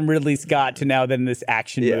ever. Right, from Ridley Scott to now then this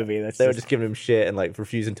action movie. They were just giving him shit and like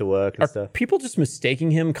refusing to work and stuff. People just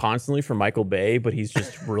mistaking him constantly for Michael Bay, but he's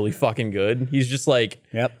just really fucking good. He's just like,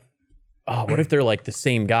 yep. Oh, what if they're like the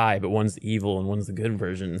same guy, but one's the evil and one's the good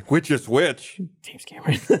version? Which is which? James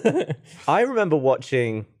Cameron. I remember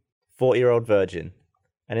watching 40-Year-Old Virgin,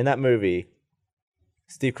 and in that movie,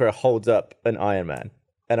 Steve Carell holds up an Iron Man,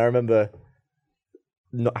 and I remember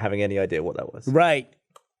not having any idea what that was. Right.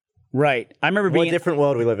 I remember What being a different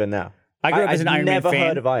world we live in now. I grew up as an Iron Man never fan.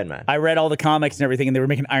 heard of Iron Man. I read all the comics and everything, and they were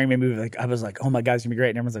making an Iron Man movie. Like I was like, oh my god, it's gonna be great.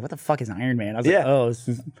 And everyone's like, what the fuck is Iron Man? I was like, oh, this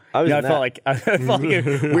is... I felt like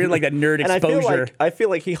weird, like that nerd and exposure. I feel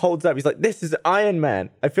like he holds up. He's like, this is Iron Man.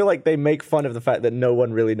 I feel like they make fun of the fact that no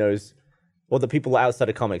one really knows, or the people outside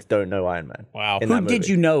of comics don't know Iron Man. Wow. Who did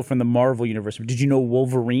you know from the Marvel universe? Did you know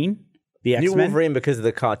Wolverine? The X-Men? Knew Wolverine because of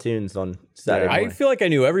the cartoons on Saturday I morning. feel like I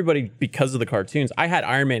knew everybody because of the cartoons. I had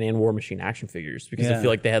Iron Man and War Machine action figures because I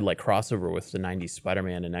feel like they had like crossover with the 90s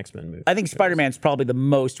Spider-Man and X-Men movies. I think Spider-Man's probably the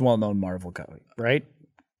most well-known Marvel comic, right?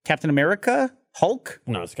 Captain America? Hulk?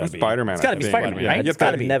 No, it's got to be Spider-Man. It's got to be Spider-Man, right? Yeah, It's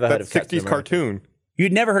got to be. never heard that of Captain 60s America. cartoon.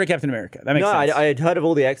 You'd never heard of Captain America. That makes No, sense. I had heard of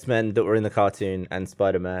all the X-Men that were in the cartoon and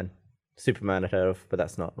Spider-Man. Superman I'd heard of, but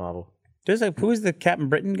that's not Marvel. There's like, who is the Captain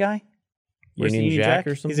Britain guy? Where's the Union Jack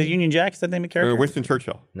or something? Is it Union Jack? Is that the name of the character? Winston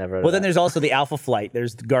Churchill. Never heard Well, of then that. there's also the Alpha Flight.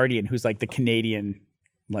 There's the Guardian, who's like the Canadian,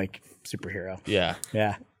 like, superhero. Yeah.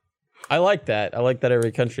 Yeah. I like that. I like that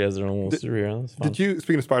every country has their own little superhero. That's fun. Did you,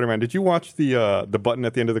 speaking of Spider-Man, did you watch the button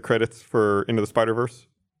at the end of the credits for Into the Spider-Verse?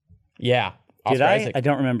 Yeah. Did Oscar I? Isaac. I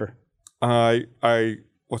don't remember. I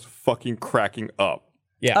was fucking cracking up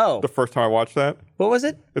Yeah. Oh, the first time I watched that. what was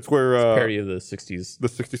it? It's where Parody of the 60s. the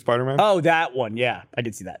 60s Spider-Man. Oh, that one. Yeah, I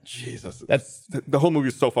did see that. Jesus, That's the whole movie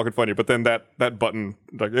is so fucking funny. But then that button,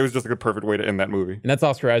 like, it was just like a perfect way to end that movie. And that's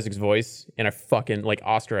Oscar Isaac's voice. And I fucking like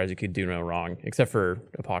Oscar Isaac could do no wrong, except for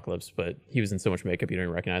Apocalypse. But he was in so much makeup you don't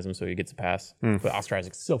even recognize him, so he gets a pass. But Oscar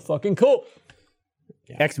Isaac's so fucking cool.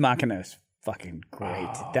 Ex Machina is fucking great.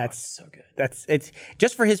 That's so good. It's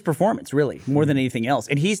just for his performance, really, more than anything else.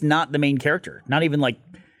 And he's not the main character. Not even like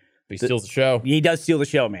But he steals the show he does steal the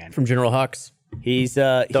show, man. from General Hux. He's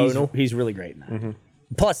really great in that.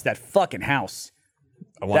 Plus that fucking house.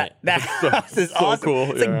 I want That it. house is awesome.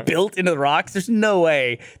 cool, It's yeah. like built into the rocks. There's no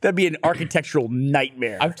way that'd be an architectural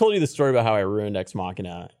nightmare. I've told you the story about how I ruined Ex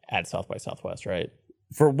Machina at South by Southwest, right?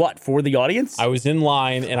 For what? For the audience? I was in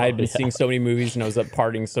line and I had been seeing so many movies and I was up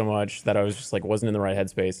partying so much that I was just like wasn't in the right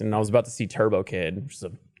headspace. And I was about to see Turbo Kid, which is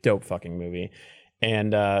a dope fucking movie.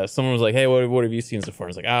 And someone was like, "Hey, what have you seen so far?" I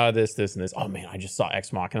was like, this, and this. Oh man, I just saw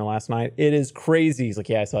Ex Machina last night. It is crazy. He's like,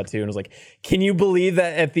 "Yeah, I saw it too." And I was like, "Can you believe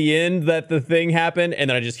that at the end that the thing happened?" And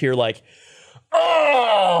then I just hear like,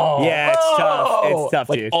 "Oh, yeah, it's tough. It's tough,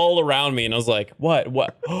 like dude." all around me, and I was like, "What?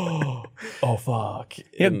 Oh fuck!"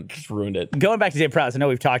 And just ruined it. Going back to David Prowse, I know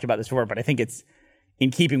we've talked about this before, but I think it's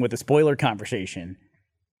in keeping with the spoiler conversation.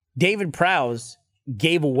 David Prowse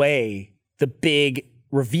gave away the big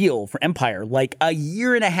reveal for Empire like a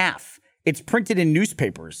year and a half. It's printed in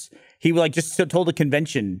newspapers. He like just told a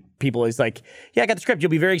convention people, he's like, "Yeah, I got the script.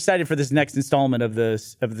 You'll be very excited for this next installment of the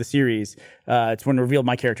series. It's when revealed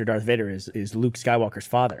my character Darth Vader is Luke Skywalker's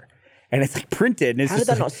father." And it's like printed. And it's How did just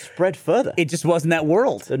that like, not spread further? it just wasn't that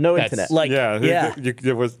world. So no That's- internet. Like, yeah. You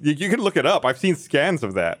can look it up. I've seen scans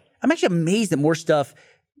of that. I'm actually amazed that more stuff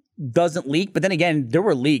doesn't leak. But then again, there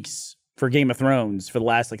were leaks for Game of Thrones for the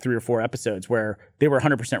last like 3 or 4 episodes where they were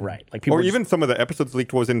 100% right. Like people Or were even some of the episodes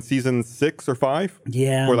leaked was in season 6 or 5.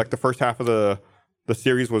 Yeah. Where like the first half of the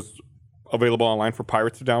series was available online for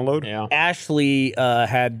pirates to download. Yeah. Ashley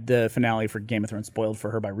had the finale for Game of Thrones spoiled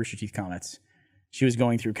for her by Rooster Teeth comments. She was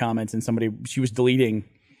going through comments and she was deleting,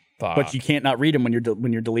 but you can't not read them when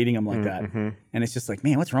you're deleting them like that. And it's just like,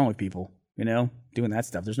 man, what's wrong with people? You know, doing that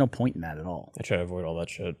stuff. There's no point in that at all. I try to avoid all that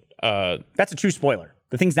shit. That's a true spoiler.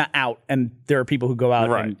 The thing's not out, and there are people who go out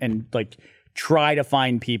Right. and like try to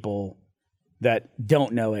find people that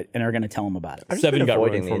don't know it and are going to tell them about it. I've just 7 been got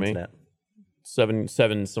avoiding ruined for the me. internet.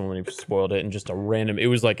 7 someone spoiled it, and just a random, it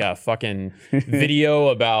was like a fucking video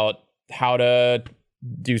about how to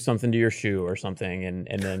do something to your shoe or something, and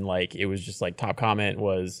then like it was just like top comment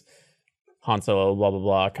was Han Solo blah blah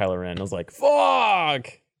blah Kylo Ren. I was like,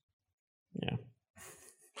 fuck. Yeah.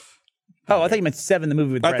 Oh, I thought you meant 7, the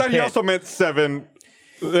movie with Brad I thought Pitt. he also meant 7.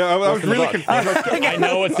 I was really confused. I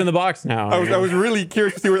know what's in the box now. I was really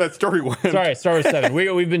curious to see where that story went. Sorry, Star Wars 7.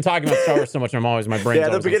 We've been talking about Star Wars so much. My brain's Yeah,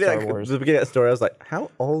 always on Star the Wars. beginning of the story, I was like,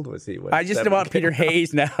 how old was he? When I just 7 want came Peter out?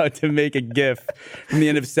 Hayes now to make a GIF from the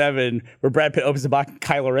end of 7 where Brad Pitt opens the box and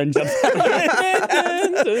Kylo Ren jumps out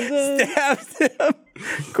and stabs him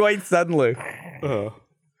quite suddenly.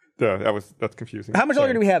 Yeah, that's confusing. How much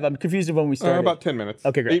longer do we have? I'm confused of when we started. About 10 minutes.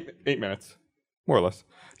 Okay, great. 8 minutes, more or less.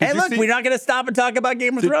 Hey, look, we're not going to stop and talk about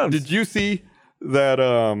Game of Thrones. Did you see that?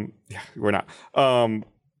 Yeah, we're not.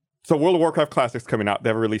 So World of Warcraft Classic's coming out. They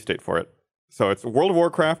have a release date for it. So it's World of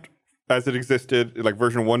Warcraft as it existed, like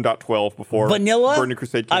version 1.12 before Vanilla? Burning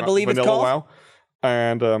Crusade came I out. believe it's Vanilla called? WoW.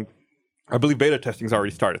 And I believe beta testing's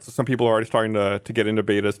already started. So some people are already starting to get into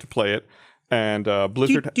betas to play it. And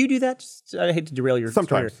Blizzard... Do you do that? I hate to derail your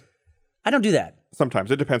Sometimes. story. I don't do that.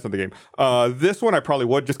 Sometimes. It depends on the game. This one I probably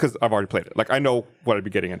would just because I've already played it. Like I know what I'd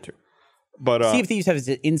be getting into. But Sea of Thieves has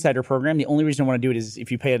an insider program. The only reason I want to do it is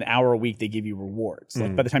if you pay an hour a week, they give you rewards.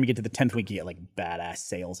 Like by the time you get to the 10th week, you get like badass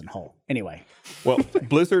sales and hull. Anyway, well,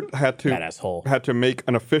 Blizzard had Badass hole. to make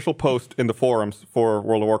an official post in the forums for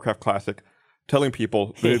World of Warcraft Classic telling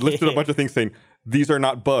people, they listed a bunch of things saying, these are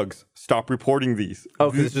not bugs. Stop reporting these. Oh,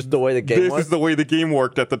 because it's just the way the game This was? is the way the game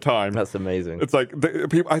worked at the time. That's amazing. It's like,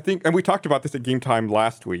 I think, and we talked about this at Game Time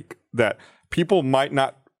last week, that people might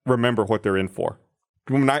not remember what they're in for.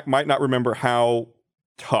 People might not remember how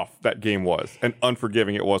tough that game was and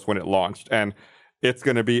unforgiving it was when it launched. And it's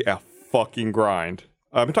going to be a fucking grind.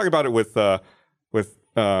 I've been talking about it with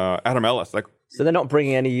Adam Ellis. Like, So they're not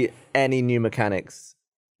bringing any new mechanics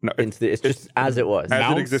no, into the. It's just as it was. as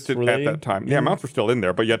Mounts, it existed were at they? that time. Yeah, mounts were still in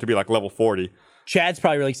there, but you had to be like level 40. Chad's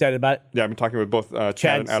probably really excited about it. Yeah, I've been talking with both Chad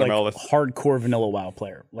Chad's and Adam like Ellis. hardcore vanilla WoW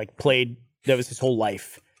player. Like played, that was his whole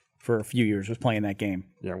life for a few years was playing that game.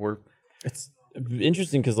 Yeah, we're It's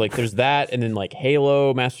interesting because like there's that, and then like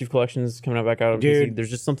Halo Master Chief Collection's coming out back out. on Dude. PC. There's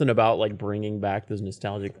just something about like bringing back those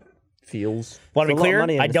nostalgic feels. Want to It's be a lot of clear?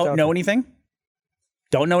 money in I don't nostalgia. know anything.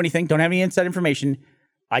 Don't know anything. Don't have any inside information.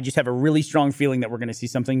 I just have a really strong feeling that we're going to see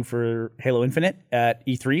something for Halo Infinite at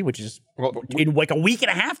E3, which is in like a week and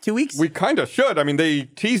a half, 2 weeks. we kind of should. I mean, they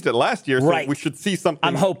teased it last year, so Right. we should see something.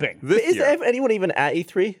 I'm hoping. this Is year. there anyone even at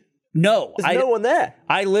E3? No, There's no one there.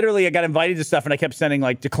 I literally got invited to stuff and I kept sending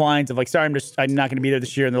like declines of like, sorry, I'm not going to be there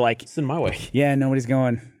this year. And they're like, It's in my way. yeah, nobody's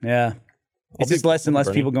going. Yeah. It's just less and less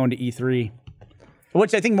Bernie. people going to E3,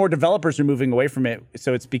 which I think more developers are moving away from it.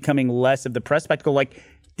 So it's becoming less of the press spectacle. Like,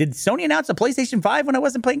 did Sony announce a PlayStation 5 when I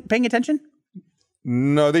wasn't paying attention?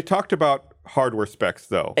 No, they talked about hardware specs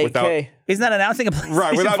though, 8K. Isn't that announcing a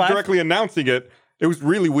PlayStation without 5? directly announcing it. It was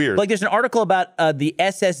really weird. Like, there's an article about the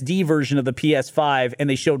SSD version of the PS5, and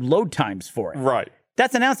they showed load times for it. right.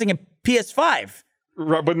 That's announcing a PS5.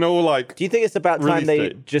 Right, but no, like. Do you think it's about time Release they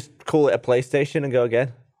date. just call it a PlayStation and go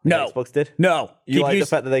again? No. Like Xbox did? No. You like the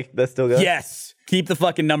fact that they're still going? Yes. Keep the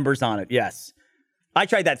fucking numbers on it. Yes. I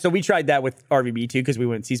tried that. So we tried that with RVB too, because we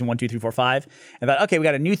went season 1, 2, 3, 4, 5. And thought, okay, we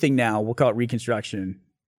got a new thing now. We'll call it Reconstruction,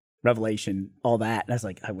 Revelation, all that. And I was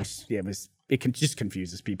like, I wish it just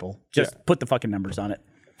confuses people. Just put the fucking numbers on it.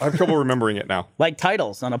 I have trouble remembering it now. Like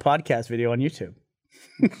titles on a podcast video on YouTube.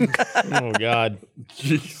 Oh God.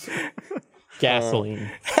 Jeez. Gasoline.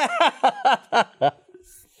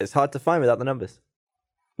 It's hard to find without the numbers.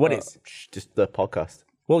 What is? Just the podcast.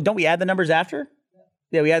 Well, don't we add the numbers after?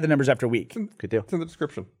 Yeah, we add the numbers after a week. Good deal. It's in the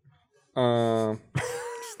description.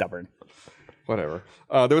 Stubborn. Whatever.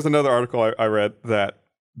 There was another article I read that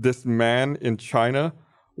this man in China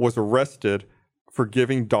was arrested for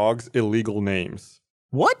giving dogs illegal names.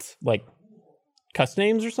 What? Like cuss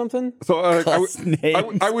names or something? So Cuss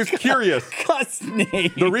names. I was curious. Cuss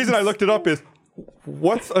names. The reason I looked it up is,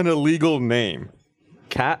 what's an illegal name?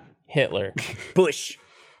 Cat. Hitler. Bush.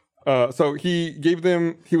 So he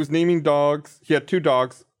was naming dogs. He had 2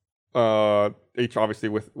 dogs, each obviously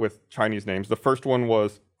with Chinese names. The first one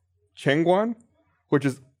was Chengguan, which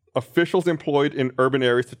is officials employed in urban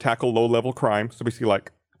areas to tackle low-level crime. So basically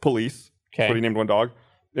like police. Okay. That's what he named one dog.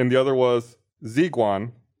 And the other was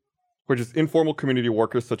Ziguan, which is informal community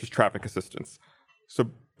workers such as traffic assistants.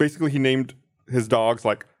 So basically he named his dogs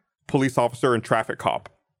like police officer and traffic cop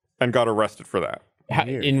and got arrested for that.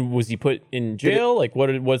 And was he put in jail? Like,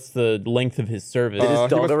 what's the length of his service Did his he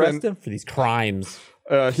dog must arrest spend- him? for these crimes?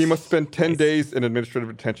 He must spend 10 days in administrative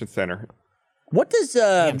detention center. What does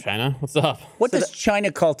Damn, China, what's up? what does China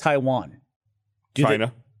call Taiwan? Do they-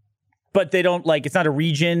 China. but they don't like it's not a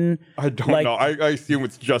region. I don't like- know. I assume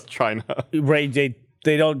it's just China. Right?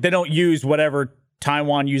 They don't use whatever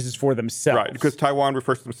Taiwan uses for themselves. Right, because Taiwan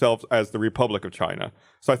refers to themselves as the Republic of China.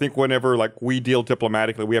 So I think whenever like we deal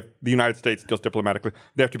diplomatically, the United States deals diplomatically,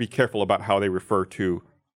 they have to be careful about how they refer to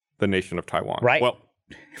the nation of Taiwan. Right. Well,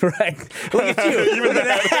 Right. Look at you. Look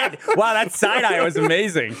at that. Wow, that side eye was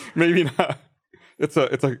amazing. maybe not. It's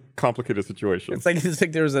a complicated situation. It's like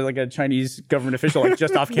there was a Chinese government official like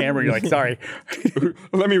just off camera. You're like, sorry.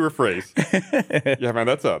 Let me rephrase. Yeah, man,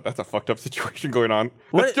 that's a fucked up situation going on.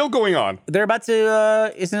 What- That's still going on. They're about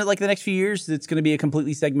to. Isn't it like the next few years? It's going to be a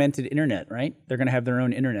completely segmented internet, right? They're going to have their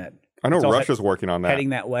own internet. I know It's all Russia's working on that. heading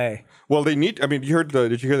that way. Well, they need. I mean, did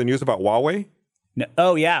you hear the news about Huawei? No,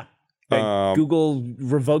 oh yeah. Google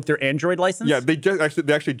revoked their Android license. Yeah, they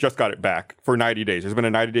actually just got it back for 90 days. There's been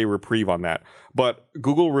a 90-day reprieve on that. But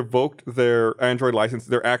Google revoked their Android license,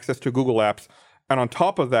 their access to Google Apps, and on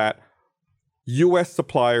top of that, U.S.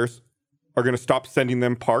 suppliers are going to stop sending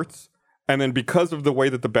them parts. And then because of the way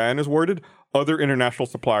that the ban is worded, other international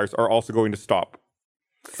suppliers are also going to stop.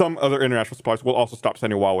 Some other international suppliers will also stop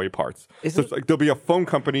sending Huawei parts. So it's like there'll be a phone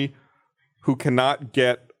company who cannot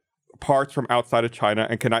get parts from outside of China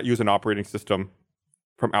and cannot use an operating system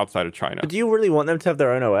from outside of China. But do you really want them to have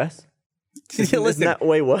their own OS? Isn't that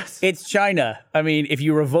way worse? It's China. I mean, if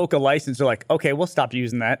you revoke a license, they're like, okay, we'll stop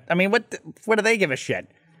using that. I mean, what do they give a shit?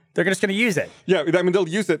 They're just going to use it. Yeah, I mean, they'll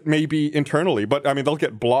use it maybe internally, but I mean, they'll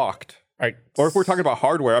get blocked. Right. Or if we're talking about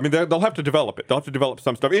hardware, I mean, they'll have to develop it. They'll have to develop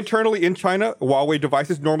some stuff. Internally in China, Huawei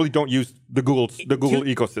devices normally don't use the Google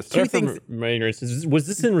ecosystem. Was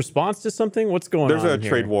this in response to something? What's going There's on a here?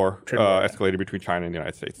 trade war escalated between China and the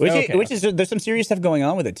United States. Which is there's some serious stuff going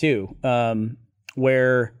on with it too.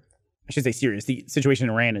 Where I should say serious. The situation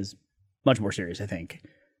in Iran is much more serious, I think.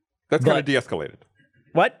 That's kind of de-escalated.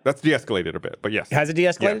 What? That's de-escalated a bit, but yes. Has it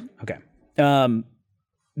de-escalated? Okay.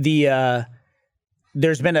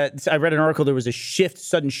 There's been I read an article, there was a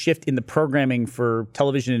sudden shift in the programming for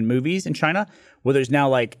television and movies in China, where there's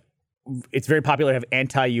now it's very popular to have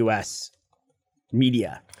anti-US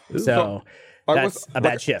media. So that's a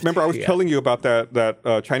bad shift. Remember, I was telling you about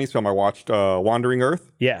that Chinese film I watched, Wandering Earth?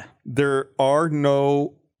 Yeah. There are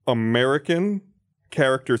no American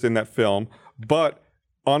characters in that film, but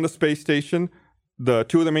on the space station, the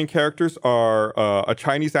two of the main characters are a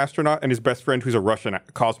Chinese astronaut and his best friend who's a Russian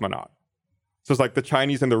cosmonaut. So it's like the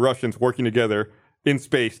Chinese and the Russians working together in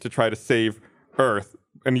space to try to save Earth.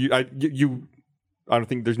 And I don't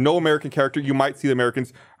think there's no American character. You might see the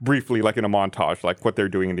Americans briefly, like in a montage, like what they're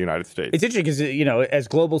doing in the United States. It's interesting because, as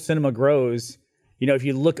global cinema grows, if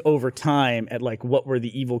you look over time at what were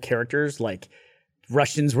the evil characters, like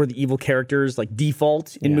Russians were the evil characters, like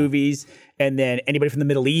default in movies. And then anybody from the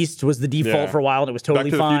Middle East was the default for a while, and it was totally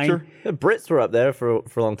Back to the fine. Future? The Brits were up there for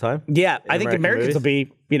a long time. Yeah, I think American Americans will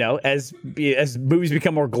be, as movies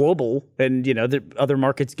become more global and, the other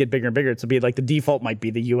markets get bigger and bigger, it'll be like the default might be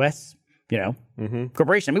the U.S.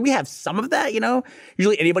 corporation. I mean, we have some of that,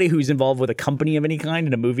 Usually anybody who's involved with a company of any kind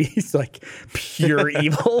in a movie is like pure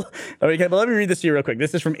evil. Okay, but let me read this to you real quick.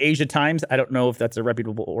 This is from Asia Times. I don't know if that's a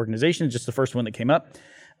reputable organization. It's just the first one that came up.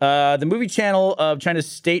 The movie channel of China's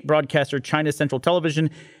state broadcaster, China Central Television,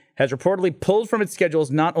 has reportedly pulled from its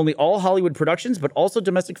schedules not only all Hollywood productions, but also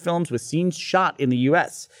domestic films with scenes shot in the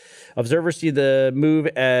U.S. Observers see the move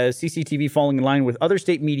as CCTV falling in line with other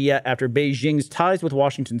state media after Beijing's ties with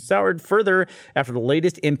Washington soured further after the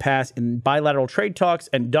latest impasse in bilateral trade talks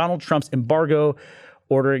and Donald Trump's embargo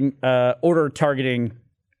order targeting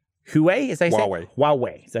Huawei. Is that how you say it?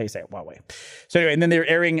 Huawei. Is that how you say it? Huawei. So anyway, and then they're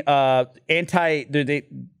airing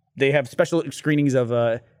they have special screenings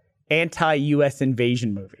of anti-U.S.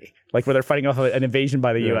 invasion movie, like where they're fighting off an invasion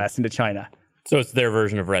by the U.S. into China. So it's their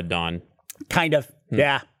version of Red Dawn. Kind of,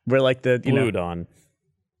 yeah. We're like the Blue Dawn.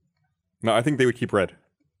 No, I think they would keep Red.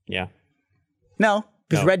 Yeah. No,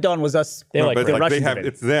 because Red Dawn was us. They like the Red. Russians.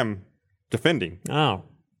 It's them defending. Oh.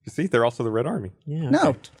 You see, they're also the Red Army. Yeah.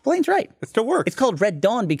 No, Blaine's right. It still works. It's called Red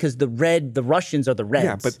Dawn because the Russians are the Reds.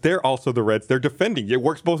 Yeah, but they're also the Reds. They're defending. It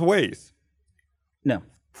works both ways. No.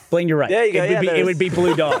 Blaine, you're right. There you go. It would be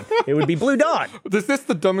Blue Dawn. It would be Blue Dawn. Is this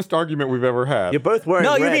the dumbest argument we've ever had? You're both wearing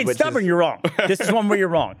No, red, you're being which stubborn. is- You're wrong. This is one where you're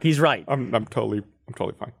wrong. He's right. I'm totally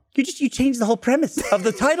fine. You changed the whole premise of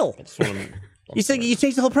the title. You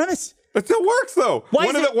changed the whole premise. It still works though. Why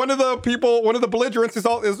one is of the belligerents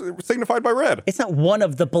is signified by red. It's not one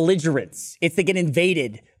of the belligerents. It's they get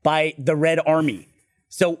invaded by the Red Army.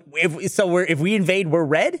 So if we invade, we're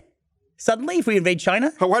red. Suddenly, if we invade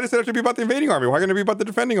China, Why does it have to be about the invading army? Why can't it be about the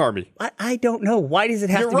defending army? I don't know. Why does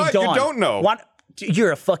it have You're to be right, Dawn? you don't know. What?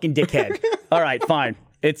 You're a fucking dickhead. All right, fine.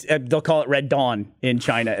 It's they'll call it Red Dawn in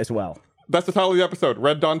China as well. That's the title of the episode.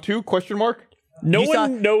 Red Dawn 2? ? No You one saw-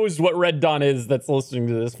 knows what Red Dawn is that's listening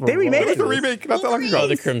to this. They remade It was a remake not that long ago. Oh,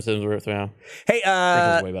 the Crimson's worth, yeah. Hey,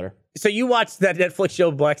 Crimson's way better. so you watched that Netflix show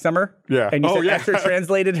Black Summer? Yeah. And you Oh, said yeah. Esther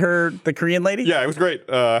translated the Korean lady? Yeah, it was great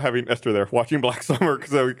having Esther there watching Black Summer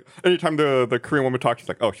because anytime the Korean woman talks, she's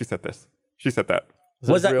like, "Oh, she said this, she said that."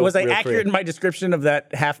 Was I real accurate Korean. in my description of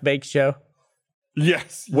that half-baked show?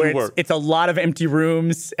 Yes, Where you were. it's a lot of empty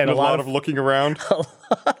rooms and a lot of looking around. a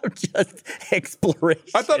lot of just exploration.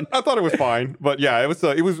 I thought it was fine, but yeah, it was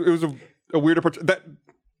a weird approach.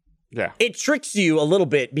 Yeah. It tricks you a little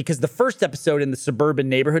bit because the first episode in the suburban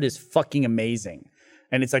neighborhood is fucking amazing.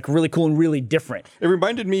 And it's like really cool and really different. It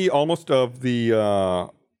reminded me almost of the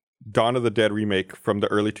Dawn of the Dead remake from the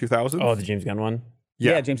early 2000s. Oh, the James Gunn one?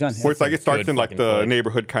 Yeah, James Gunn. Where it's like it starts Good in like fucking the flick.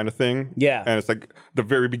 neighborhood kind of thing. Yeah. And it's like the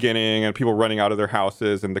very beginning and people running out of their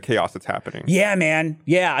houses and the chaos that's happening. Yeah, man.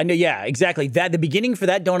 Yeah, I know. Yeah, exactly. The beginning for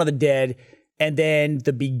that Dawn of the Dead and then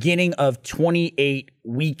the beginning of 28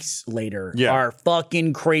 Weeks Later are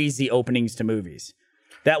fucking crazy openings to movies.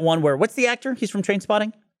 That one where, what's the actor? He's from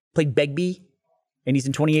Trainspotting. Played Begbie. And he's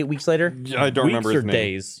in 28 Weeks Later. I don't remember Weeks his or name.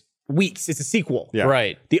 days? Weeks. It's a sequel. Yeah.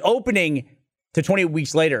 Right. The opening to 28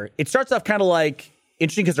 Weeks Later, it starts off kind of like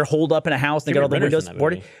interesting because they're holed up in a house. They got all the Ritter's in windows that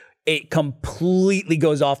boarded. movie. It completely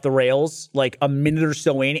goes off the rails like a minute or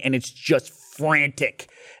so in, and it's just frantic.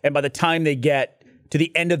 And by the time they get to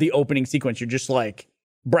the end of the opening sequence, you're just like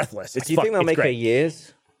breathless. It's Do you think they'll make great. a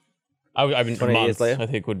years? I've been 28 years months, later? I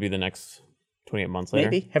think would be the next 28 months later.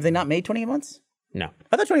 Maybe. Have they not made 28 months? No.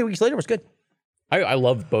 I thought 28 Weeks Later was good. I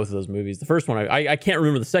loved both of those movies. The first one, I can't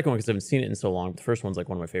remember the second one because I haven't seen it in so long. But the first one's like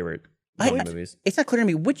one of my favorite zombie movies. It's not clear to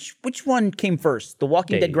me which one came first, the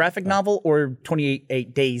Walking Dead Days, graphic novel or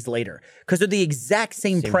 28 Days Later, because they're the exact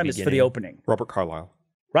same premise for the beginning. opening. Robert Carlyle.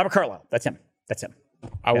 Robert Carlyle, that's him. That's him.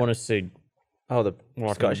 I want to say Oh, the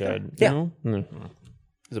Walking Scottish guy. Dead. Yeah. No? No.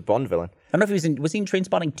 He's a Bond villain. I don't know if was he in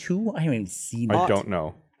Trainspotting 2? I haven't even seen I that. don't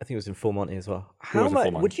know. I think it was in Full Monty as well. was How in much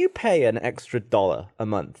Full Monty. would you pay an extra $1 a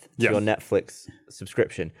month to Yes. your Netflix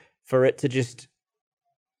subscription for it to just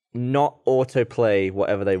not autoplay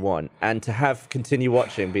whatever they want and to have continue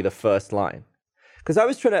watching be the first line? Because I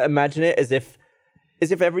was trying to imagine it as if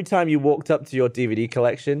every time you walked up to your DVD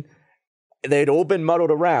collection, they'd all been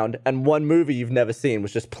muddled around and one movie you've never seen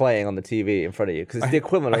was just playing on the TV in front of you. Because it's the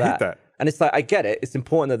equivalent of I that. hate that. And it's like, I get it. It's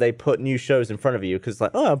important that they put new shows in front of you because,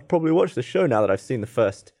 like, oh, I'll probably watch the show now that I've seen the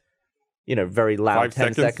first, very loud 5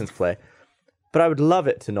 10 seconds. seconds play. But I would love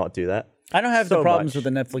it to not do that. I don't have So the problems much.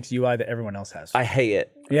 with the Netflix UI that everyone else has. I hate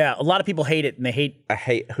it. Yeah, a lot of people hate it, and they hate. I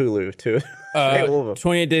hate Hulu too. I hate all of them.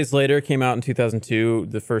 28 Days Later came out in 2002.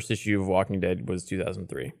 The first issue of Walking Dead was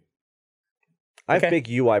 2003. I have Okay. big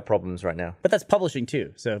UI problems right now. But that's publishing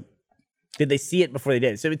too. So, did they see it before they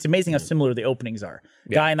did? So it's amazing how similar the openings are.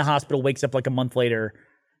 Guy in the hospital wakes up like a month later,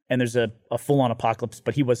 and there's a full-on apocalypse,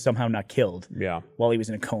 but he was somehow not killed Yeah. while he was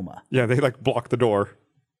in a coma. Yeah, they like block the door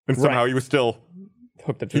and somehow he was still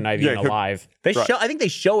hooked up to an IV and alive. I think they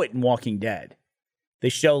show it in Walking Dead. They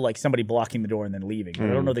show like somebody blocking the door and then leaving. But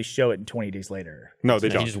I don't know if they show it in 28 Days Later. No, they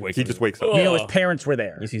don't. He just wakes up. You know, his parents were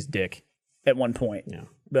there He sees dick. at one point.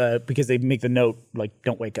 Yeah. Because they make the note like,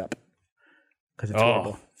 don't wake up. Because it's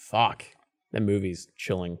horrible. Fuck. That movie's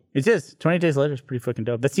chilling. It is. 28 Days Later is pretty fucking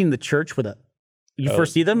dope. That scene in the church with you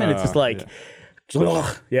first see them and it's just like,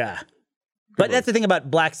 yeah. But that's the thing about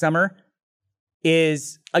Black Summer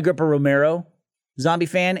is I grew up a Romero zombie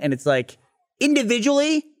fan, and it's like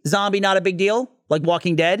individually, zombie not a big deal. Like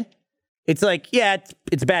Walking Dead, it's like, yeah,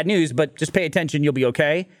 it's bad news, but just pay attention, you'll be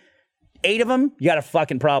okay. 8 of them, you got a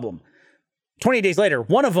fucking problem. 28 Days Later,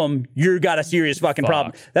 one of them, you got a serious fucking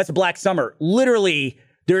problem. That's Black Summer. Literally,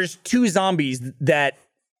 there's 2 zombies that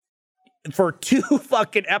for 2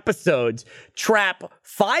 fucking episodes trap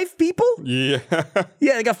 5 people. Yeah.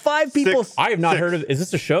 Yeah, they got 5 people. I have not heard of. Is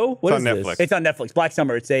this a show? What is on Netflix. this? It's on Netflix. Black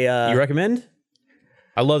Summer. It's a. You recommend?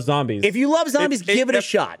 I love zombies. If you love zombies, give it a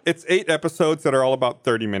shot. It's 8 episodes that are all about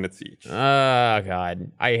 30 minutes each. Oh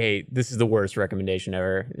God, I hate. This is the worst recommendation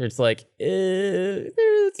ever. It's like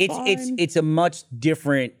It's a much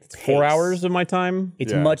different. It's 4 hours of my time.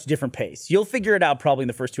 It's a much different pace. You'll figure it out probably in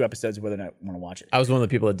the first 2 episodes whether or not you want to watch it. I was one of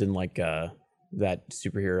the people that didn't like that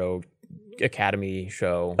superhero academy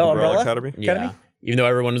show. Oh, Umbrella Academy? Yeah. Even though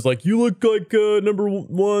everyone was like, "You look like number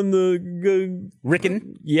 1, the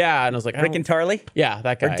Rickon. yeah," and I was like, Rick and Tarley? "Yeah,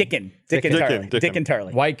 that guy." Or Dickon. Dick and Tarley. Dick and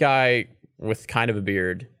Tarley. White guy with kind of a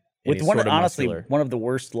beard. and With he's one sort of honestly, muscular. one of the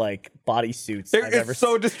worst like bodysuits I've ever It's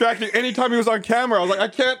so distracting. Anytime he was on camera, I was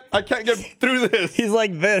like, I can't get through this. He's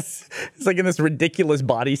like this. He's like in this ridiculous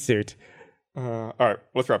bodysuit. All right,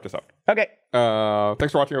 let's wrap this up. Okay.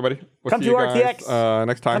 Thanks for watching, everybody. We'll Come see to you guys, RTX.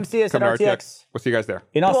 next time. Come see us Come at to RTX. We'll see you guys there.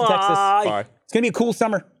 In Austin, Texas. Bye. It's going to be a cool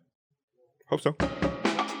summer. Hope so.